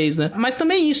ele que fez, né? Mas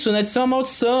também isso, né? De ser uma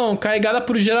maldição, carregada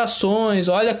por gerações.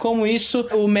 Olha como isso...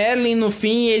 O Merlin, no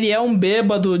fim, ele é um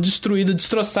bêbado destruído,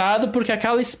 destroçado, porque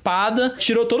aquela espada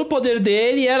tirou todo o poder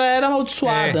dele e era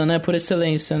amaldiçoada, né? Por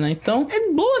excelência, né? Então,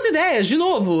 boas ideias, de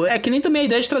novo. É que nem também a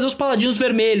ideia de trazer os paladinos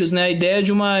vermelhos, né? A ideia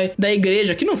da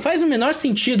igreja, que não faz o menor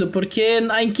sentido, porque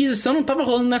a Inquisição não tava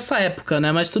rolando nessa época,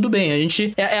 né? Mas tudo bem, a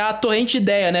gente... É a torrente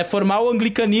ideia, né? Formar o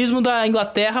anglicanismo da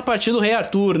Inglaterra a partir do rei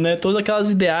Arthur, né? Todas aquelas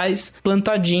ideais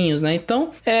plantadinhos, né? Então,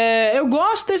 eu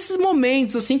gosto desses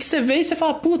momentos, assim, que você vê e você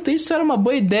fala, puta, isso era uma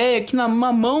boa ideia, que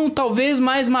numa mão talvez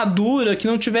mais madura, que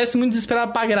não tivesse muito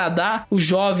desesperado pra agradar o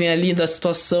jovem ali da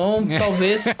situação,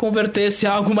 talvez convertesse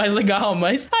a algo mais legal,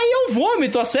 mas aí é um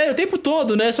vômito, a sério, o tempo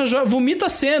todo, né? Só vomita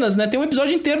cenas, né? Tem um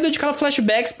episódio inteiro dedicado a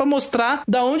flashbacks pra mostrar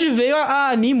da onde veio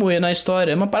a Nimue na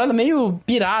história. É uma parada meio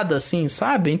pirada, assim,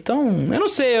 sabe? Então, eu não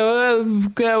sei,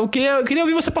 eu queria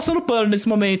ouvir você passando pano nesse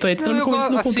momento aí, tentando me convencer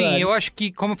do contrário. Assim, eu acho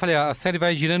que, como eu falei, a série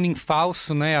vai girando em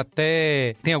falso, né?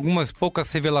 Até tem algumas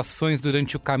poucas revelações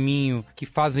durante o caminho que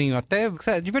fazem até,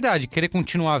 de verdade, querer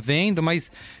continuar vendo,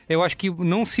 mas eu acho que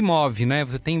não se move, né?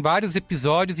 Você tem vários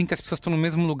episódios em que as pessoas estão no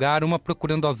mesmo lugar, uma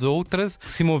procurando as outras,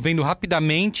 se movendo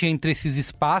rapidamente entre esses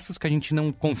espaços que a gente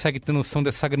não consegue ter noção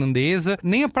dessa grandeza.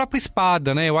 Nem a própria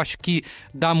espada, né? Eu acho que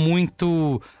dá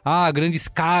muito... grande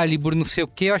Excalibur, não sei o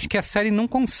quê. Eu acho que a série não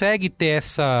consegue ter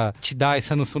te dar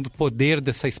essa noção do poder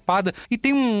dessa espada. E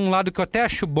tem um lado que eu até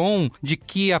acho bom, de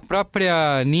que a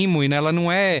própria Nimue, né? Ela não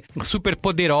é super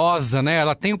poderosa, né?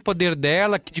 Ela tem o poder dela,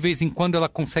 ela, que de vez em quando ela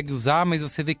consegue usar, mas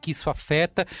você vê que isso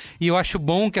afeta. E eu acho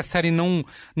bom que a série não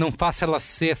faça ela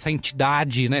ser essa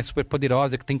entidade, né, super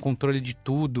poderosa, que tem controle de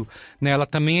tudo, né? Ela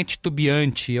também é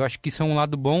titubeante. Eu acho que isso é um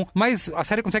lado bom. Mas a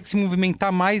série consegue se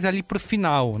movimentar mais ali pro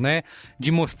final, né?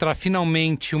 De mostrar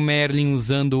finalmente o Merlin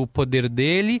usando o poder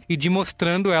dele e de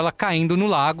mostrando ela caindo no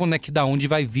lago, né? Que da onde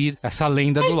vai vir essa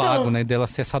lenda do lago, né? Dela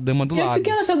ser essa dama do lago. Eu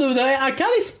fiquei nessa dúvida.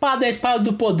 Aquela espada é a espada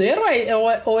do poder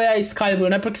ou é a Excalibur,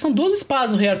 né? Porque são duas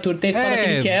espadas no Rei Arthur. Tem a espada que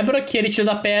ele quebra, que ele tira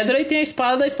da pedra, e tem a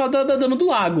espada da dama do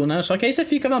lago, né? Só que aí você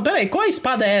fica... Não, peraí, qual a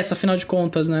espada é essa, afinal de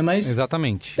contas, né? Mas...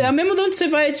 Exatamente. É mesmo de onde você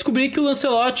vai descobrir que o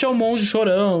Lancelot é o monge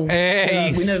chorão. É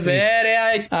isso. A Guinevere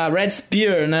é a Red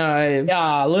Spear, né?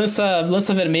 A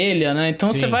lança vermelha, né?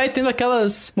 Então você vai tendo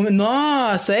aquelas...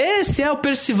 Nossa, esse é o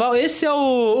Percival, esse é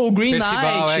o Green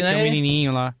Percival, Knight, né? Que é o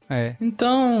menininho lá. É.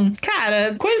 Então,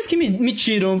 cara, coisas que me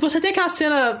tiram. Você tem aquela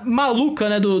cena maluca,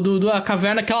 né, da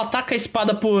caverna, que ela taca a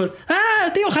espada por... Ah,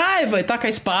 eu tenho raiva! E taca a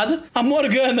espada. A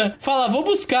Morgana fala, vou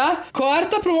buscar,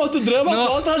 corta pra um outro drama,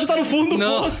 volta, ela já tá no fundo do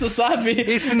poço, sabe?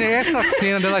 Essa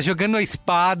cena dela jogando a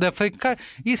espada, foi, cara,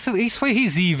 isso foi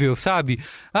risível, sabe?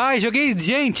 Ai,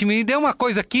 gente, me deu uma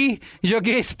coisa aqui,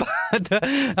 joguei a espada.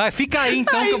 Ai, fica aí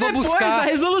então, que eu vou buscar. A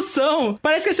resolução.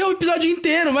 Parece que ia ser um episódio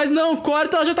inteiro, mas não,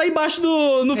 corta, ela já tá embaixo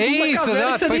no fundo da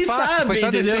caverna, que você nem sabe. Foi só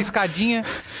entendeu? descer a escadinha.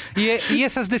 E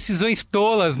essas decisões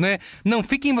tolas, né? Não,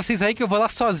 fiquem vocês aí que eu vou lá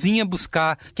sozinha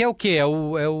buscar. Que é o quê?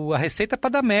 A receita pra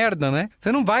dar merda, né?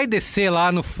 Você não vai descer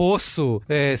lá no fosso,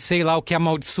 sei lá o que é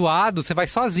amaldiçoado, você vai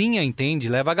sozinha, entende?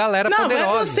 Leva a galera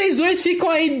poderosa. Não, vocês dois ficam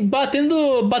aí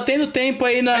batendo tempo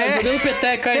aí, jogando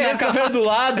peteca aí na caverna do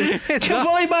lado, que eu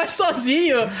vou lá embaixo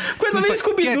sozinho. Coisa meio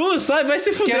Scooby-Doo, sabe? Vai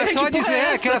se fuder.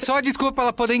 Que era só a desculpa pra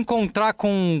ela poder encontrar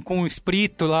com o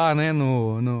espírito lá, né?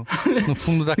 No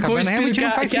fundo da caverna. Realmente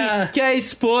não faz que é a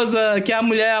esposa, que é a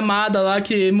mulher amada lá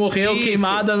que morreu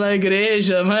queimada na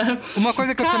igreja, né? Uma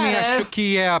coisa que eu também acho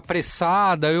que é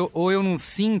apressada, ou eu não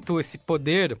sinto esse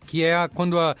poder, que é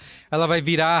quando ela vai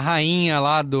virar a rainha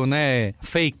lá do, né,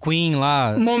 Fey Queen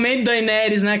lá. Momento da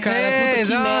Daenerys, né, cara? Puta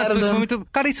Exato. que merda. Momento...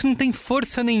 Cara, isso não tem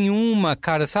força nenhuma,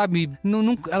 cara, sabe?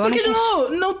 Porque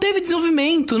não teve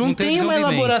desenvolvimento, não tem uma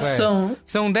elaboração.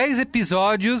 São 10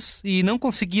 episódios e não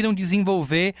conseguiram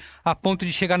desenvolver a ponto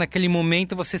de chegar naquele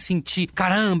momento você sentir,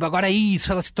 caramba, agora é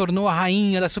isso, ela se tornou a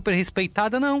rainha, ela é super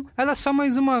respeitada. Não, ela é só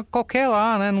mais uma qualquer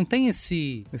lá, né? Não tem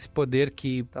esse poder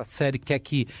que a série quer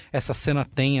que essa cena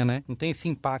tenha, né? Não tem esse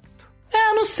impacto.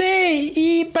 Eu não sei,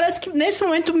 e parece que nesse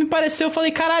momento me pareceu, eu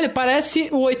falei, caralho, parece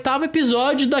o 8º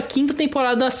episódio da 5ª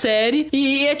temporada da série,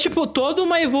 e é tipo toda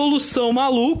uma evolução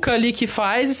maluca ali que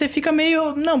faz, e você fica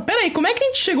meio, não, peraí, como é que a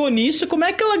gente chegou nisso? Como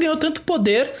é que ela ganhou tanto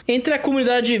poder entre a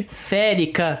comunidade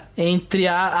férica, entre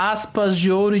aspas de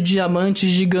ouro e diamantes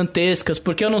gigantescas?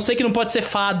 Porque eu não sei que não pode ser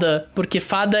fada, porque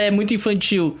fada é muito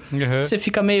infantil. Você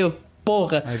fica meio...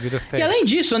 Porra. E além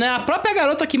disso, né, a própria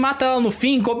garota que mata ela no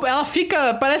fim, ela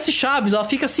fica, parece Chaves, ela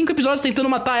fica 5 episódios tentando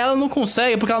matar ela, não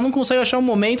consegue, porque ela não consegue achar um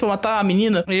momento pra matar a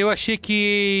menina. Eu achei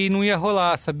que não ia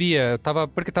rolar, sabia?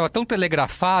 Porque tava tão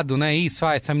telegrafado, né, isso,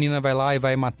 essa menina vai lá e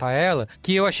vai matar ela,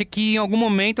 que eu achei que em algum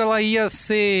momento ela ia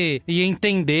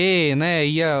entender, né,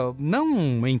 ia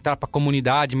não entrar pra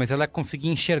comunidade, mas ela ia conseguir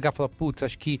enxergar, falar, putz,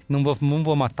 acho que não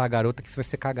vou matar a garota, que isso vai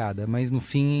ser cagada, mas no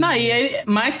fim... Não, e aí,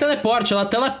 mais teleporte, ela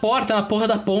teleporta na porra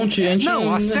da ponte.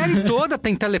 A série toda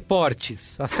tem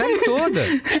teleportes. A série toda.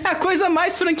 É a coisa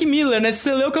mais Frank Miller, né? Se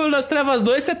você lê o Cavaleiro das Trevas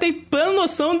 2, você tem plena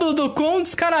noção do quão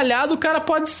descaralhado o cara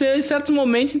pode ser em certos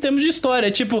momentos em termos de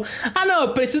história. Tipo, não,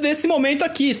 eu preciso desse momento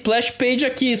aqui, splash page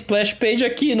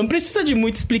aqui. Não precisa de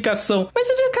muita explicação. Mas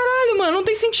você vê, caralho, mano, não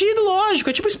tem sentido, lógico.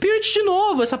 É tipo Spirit de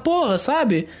novo, essa porra,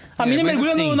 sabe? A mina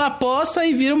mergulha assim, na poça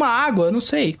e vira uma água, não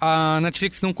sei. A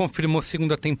Netflix não confirmou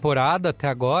segunda temporada até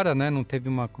agora, né? Não teve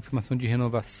uma confirmação de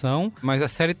renovação. Mas a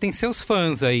série tem seus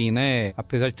fãs aí, né?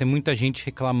 Apesar de ter muita gente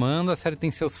reclamando, a série tem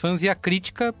seus fãs e a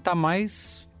crítica tá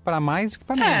mais... Pra mais do que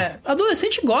pra menos.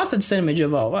 Adolescente gosta de série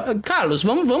medieval. Carlos,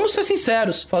 vamos ser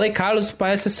sinceros. Falei Carlos,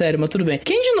 parece sério, mas tudo bem.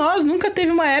 Quem de nós nunca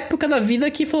teve uma época da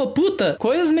vida que falou, puta,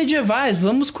 coisas medievais,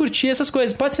 vamos curtir essas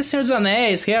coisas. Pode ser Senhor dos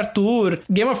Anéis, Rei Arthur,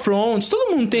 Game of Thrones,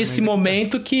 todo mundo tem esse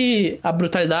momento que a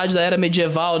brutalidade da era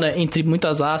medieval, né, entre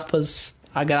muitas aspas...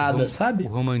 agrada, sabe? O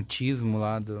romantismo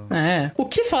lá do... O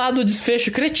que falar do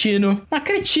desfecho cretino? Mas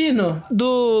cretino.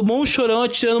 Do Mon Chorão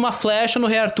atirando uma flecha no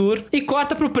Rei Arthur e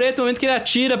corta pro preto no momento que ele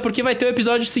atira, porque vai ter o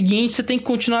episódio seguinte, você tem que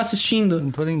continuar assistindo.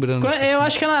 Não tô lembrando. Eu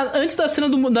acho que é antes da cena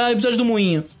do episódio do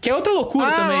Moinho. Que é outra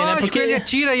loucura também, né? Porque ele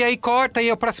atira e aí corta e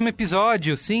é o próximo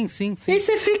episódio. Sim. E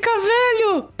você fica,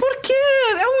 velho, porque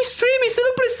é um streaming, você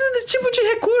não precisa desse tipo de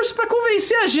recurso pra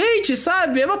convencer a gente,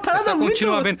 sabe? É uma parada muito...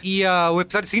 continua vendo. E o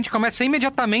episódio seguinte começa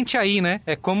imediatamente aí, né?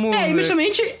 É como...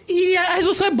 imediatamente, e a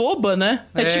resolução é boba, né?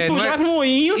 Tipo, jogar pro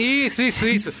Moinho. Isso.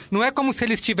 Não é como se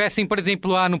eles tivessem, por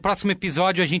exemplo, no próximo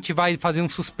episódio a gente vai fazer um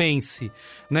suspense,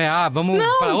 né? Vamos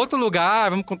para outro lugar,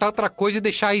 vamos contar outra coisa e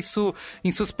deixar isso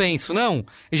em suspenso. Não,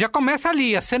 e já começa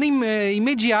ali, a cena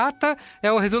imediata é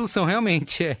a resolução,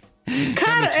 realmente,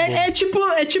 Cara, é tipo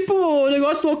o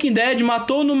negócio do Walking Dead,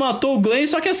 matou ou não matou o Glenn,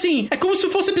 só que assim, é como se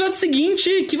fosse o episódio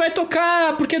seguinte que vai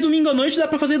tocar, porque domingo à noite dá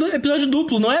pra fazer episódio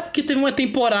duplo, não é porque teve uma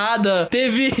temporada,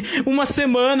 teve uma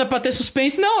semana pra ter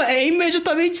suspense, não, é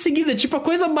imediatamente seguida, tipo a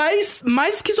coisa mais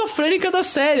esquizofrênica da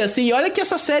série, assim, e olha que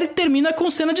essa série termina com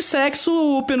cena de sexo,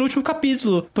 o penúltimo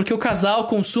capítulo, porque o casal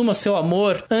consuma seu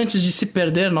amor antes de se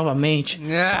perder novamente.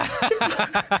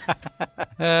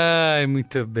 Ai,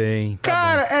 muito bem.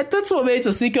 Cara, é tantos momentos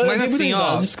assim que eu... Mas assim,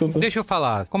 desculpa. Deixa eu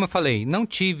falar. Como eu falei, não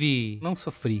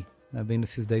sofri, né, vendo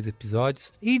esses 10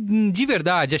 episódios. E, de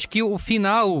verdade, acho que o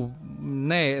final,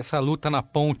 né, essa luta na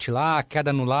ponte lá, a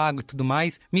queda no lago e tudo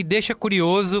mais, me deixa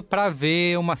curioso pra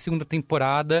ver uma segunda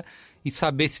temporada e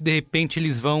saber se de repente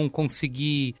eles vão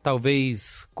conseguir,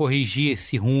 talvez, corrigir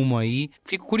esse rumo aí.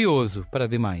 Fico curioso para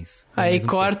ver mais. Aí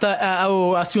corta,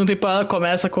 a segunda temporada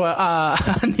começa com a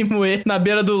Nimue na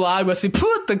beira do lago, assim,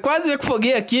 puta, quase me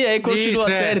afoguei aqui, aí continua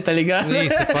a série, tá ligado?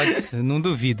 Isso, pode ser, não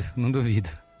duvido.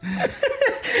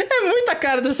 É muita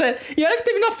cara da série. E olha que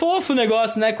termina fofo o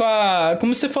negócio, né?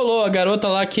 Como você falou, a garota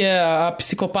lá que é a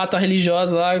psicopata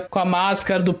religiosa lá, com a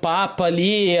máscara do Papa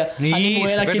ali, a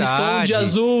Nimue naquele tom de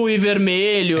azul e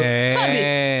vermelho. Sabe?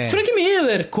 Frank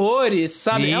Miller, cores,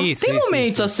 sabe? Tem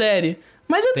momentos a série.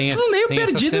 Mas é tudo meio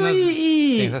perdido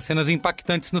Tem essas cenas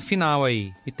impactantes no final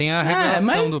aí. E tem a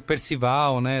revelação do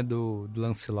Percival, né? Do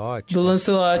Lancelot. Do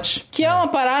Lancelot. Que é uma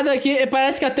parada que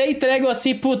parece que até entregam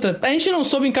assim, puta, a gente não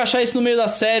soube encaixar isso no meio da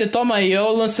série, toma aí,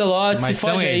 ó o Lancelot, se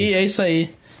fode aí, é isso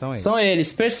aí. São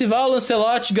eles. Percival,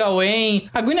 Lancelot, Gawain.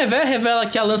 A Guinevere revela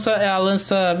que a lança é a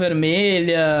lança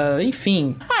vermelha.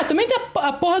 Enfim. Também tem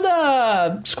a porra da...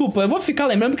 Desculpa, eu vou ficar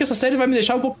lembrando porque essa série vai me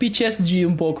deixar um pouco PTSD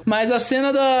um pouco. Mas a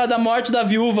cena da morte da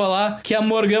viúva lá, que a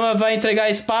Morgana vai entregar a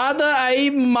espada,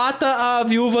 aí mata a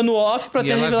viúva no off pra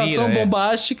ter a revelação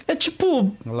bombástica. É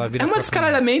tipo... É um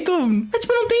descaralhamento... É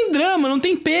tipo, não tem drama, não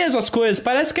tem peso as coisas.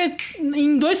 Parece que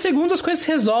em 2 segundos as coisas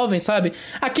se resolvem, sabe?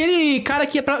 Aquele cara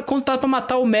que é contado pra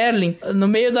matar o Merlin no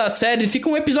meio da série, fica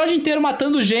um episódio inteiro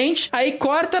matando gente, aí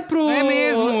corta pro... É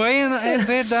mesmo, é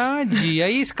verdade.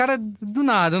 Aí esse cara do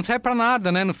nada, não serve pra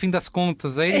nada, né, no fim das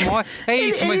contas. Aí ele morre.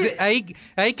 Mas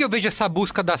aí que eu vejo essa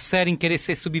busca da série em querer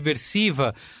ser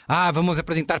subversiva. Vamos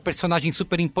apresentar personagens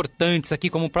super importantes aqui,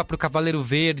 como o próprio Cavaleiro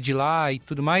Verde lá e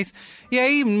tudo mais. E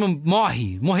aí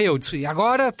morreu. E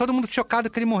agora todo mundo chocado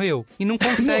que ele morreu. E não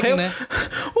consegue, né?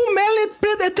 O Merlin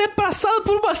é até passado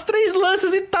por umas 3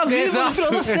 lanças e tá vivo no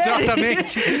final da série.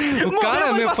 Exatamente. O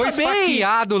cara foi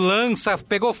esfaqueado, lança,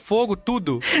 pegou fogo,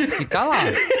 tudo. E tá lá.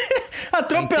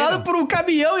 Atropelado por um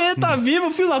caminhão e ele tá vivo,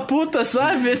 filho da puta,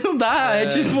 sabe? Não dá,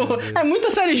 é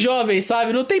muita série jovem,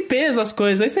 sabe? Não tem peso as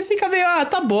coisas. Aí você fica meio,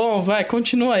 tá bom, vai,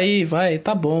 continua aí, vai,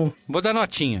 tá bom. Vou dar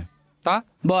notinha, tá?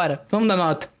 Bora, vamos dar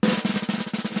nota.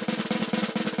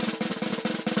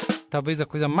 Talvez a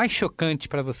coisa mais chocante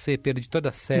pra você, Pedro, de toda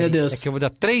a série, meu Deus, é que eu vou dar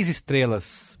 3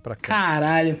 estrelas pra cá.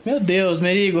 Caralho, meu Deus,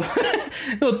 Merigo.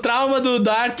 O trauma do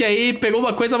Dark aí pegou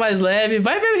uma coisa mais leve.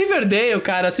 Vai ver o Riverdale,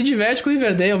 cara. Se diverte com o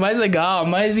Riverdale, mais legal,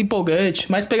 mais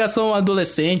empolgante, mais pegação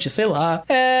adolescente, sei lá.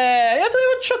 Eu também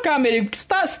vou te chocar, Merigo, porque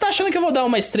você tá achando que eu vou dar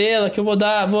 1 estrela, que eu vou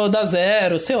dar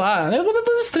 0, sei lá. Eu vou dar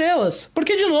 2 estrelas.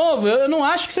 Porque, de novo, eu não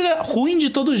acho que seja ruim de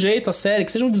todo jeito a série,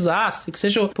 que seja um desastre, que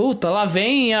seja, puta, lá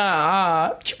vem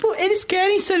Tipo, eles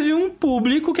querem servir um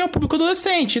público que é o público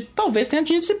adolescente. Talvez tenha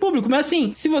atingido esse público, mas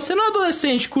assim, se você não é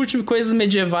adolescente e curte coisas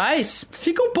medievais,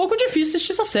 fica um pouco difícil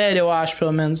assistir essa série, eu acho,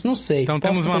 pelo menos. Não sei. Então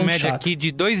temos uma média aqui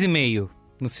de 2,5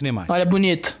 no Cinemático. Olha,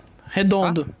 bonito.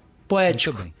 Redondo.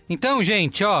 Poético. Muito bem. Então,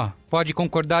 gente, pode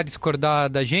concordar, discordar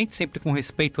da gente, sempre com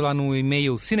respeito lá no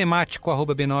e-mail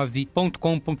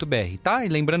cinemático@b9.com.br, tá? E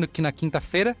lembrando que na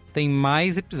quinta-feira tem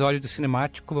mais episódio do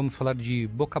Cinemático, vamos falar de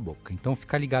boca a boca. Então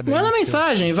fica ligado aí. Manda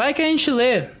mensagem, vai que a gente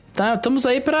lê, tá? Estamos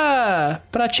aí pra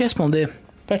te responder,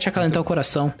 pra te acalentar o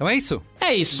coração. Então é isso?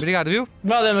 É isso. Obrigado, viu?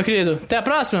 Valeu, meu querido. Até a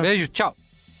próxima. Beijo, tchau.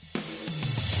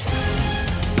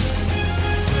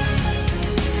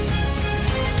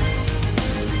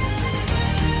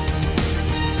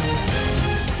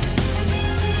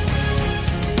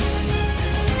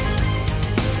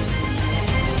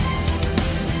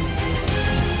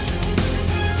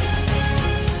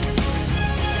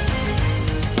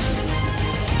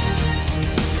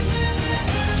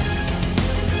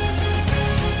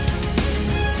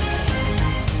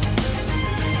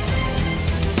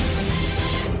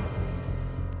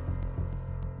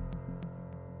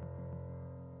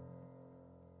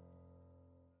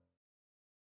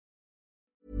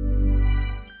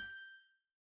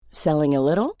 Selling a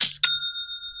little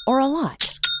or a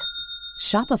lot?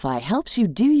 Shopify helps you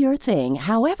do your thing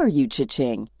however you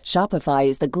cha-ching. Shopify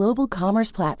is the global commerce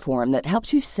platform that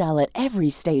helps you sell at every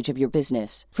stage of your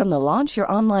business. From the launch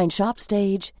your online shop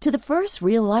stage to the first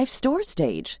real-life store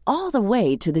stage, all the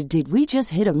way to the did we just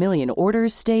hit a million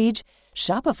orders stage.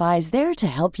 Shopify is there to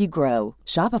help you grow.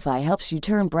 Shopify helps you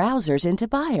turn browsers into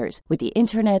buyers with the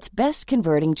internet's best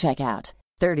converting checkout.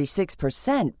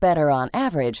 36% better on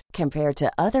average compared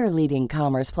to other leading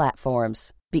commerce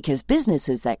platforms. Because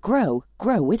businesses that grow,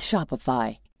 grow with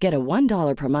Shopify. Get a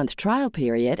 $1 per month trial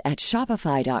period at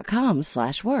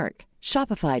shopify.com/work.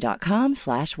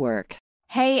 Shopify.com/work.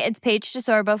 Hey, it's Paige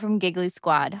DeSorbo from Giggly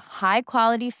Squad. High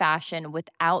quality fashion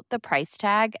without the price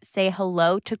tag. Say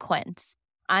hello to Quince.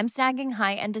 I'm snagging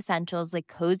high-end essentials like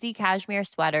cozy cashmere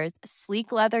sweaters,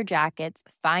 sleek leather jackets,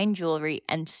 fine jewelry,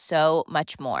 and so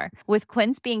much more. With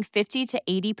Quince being 50 to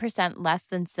 80% less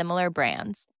than similar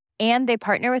brands. And they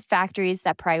partner with factories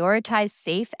that prioritize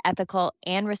safe, ethical,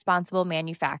 and responsible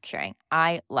manufacturing.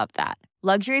 I love that.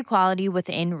 Luxury quality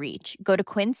within reach. Go to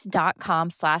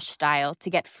quince.com/style to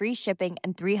get free shipping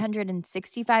and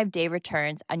 365-day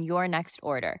returns on your next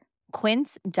order.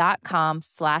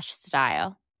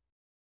 Quince.com/style.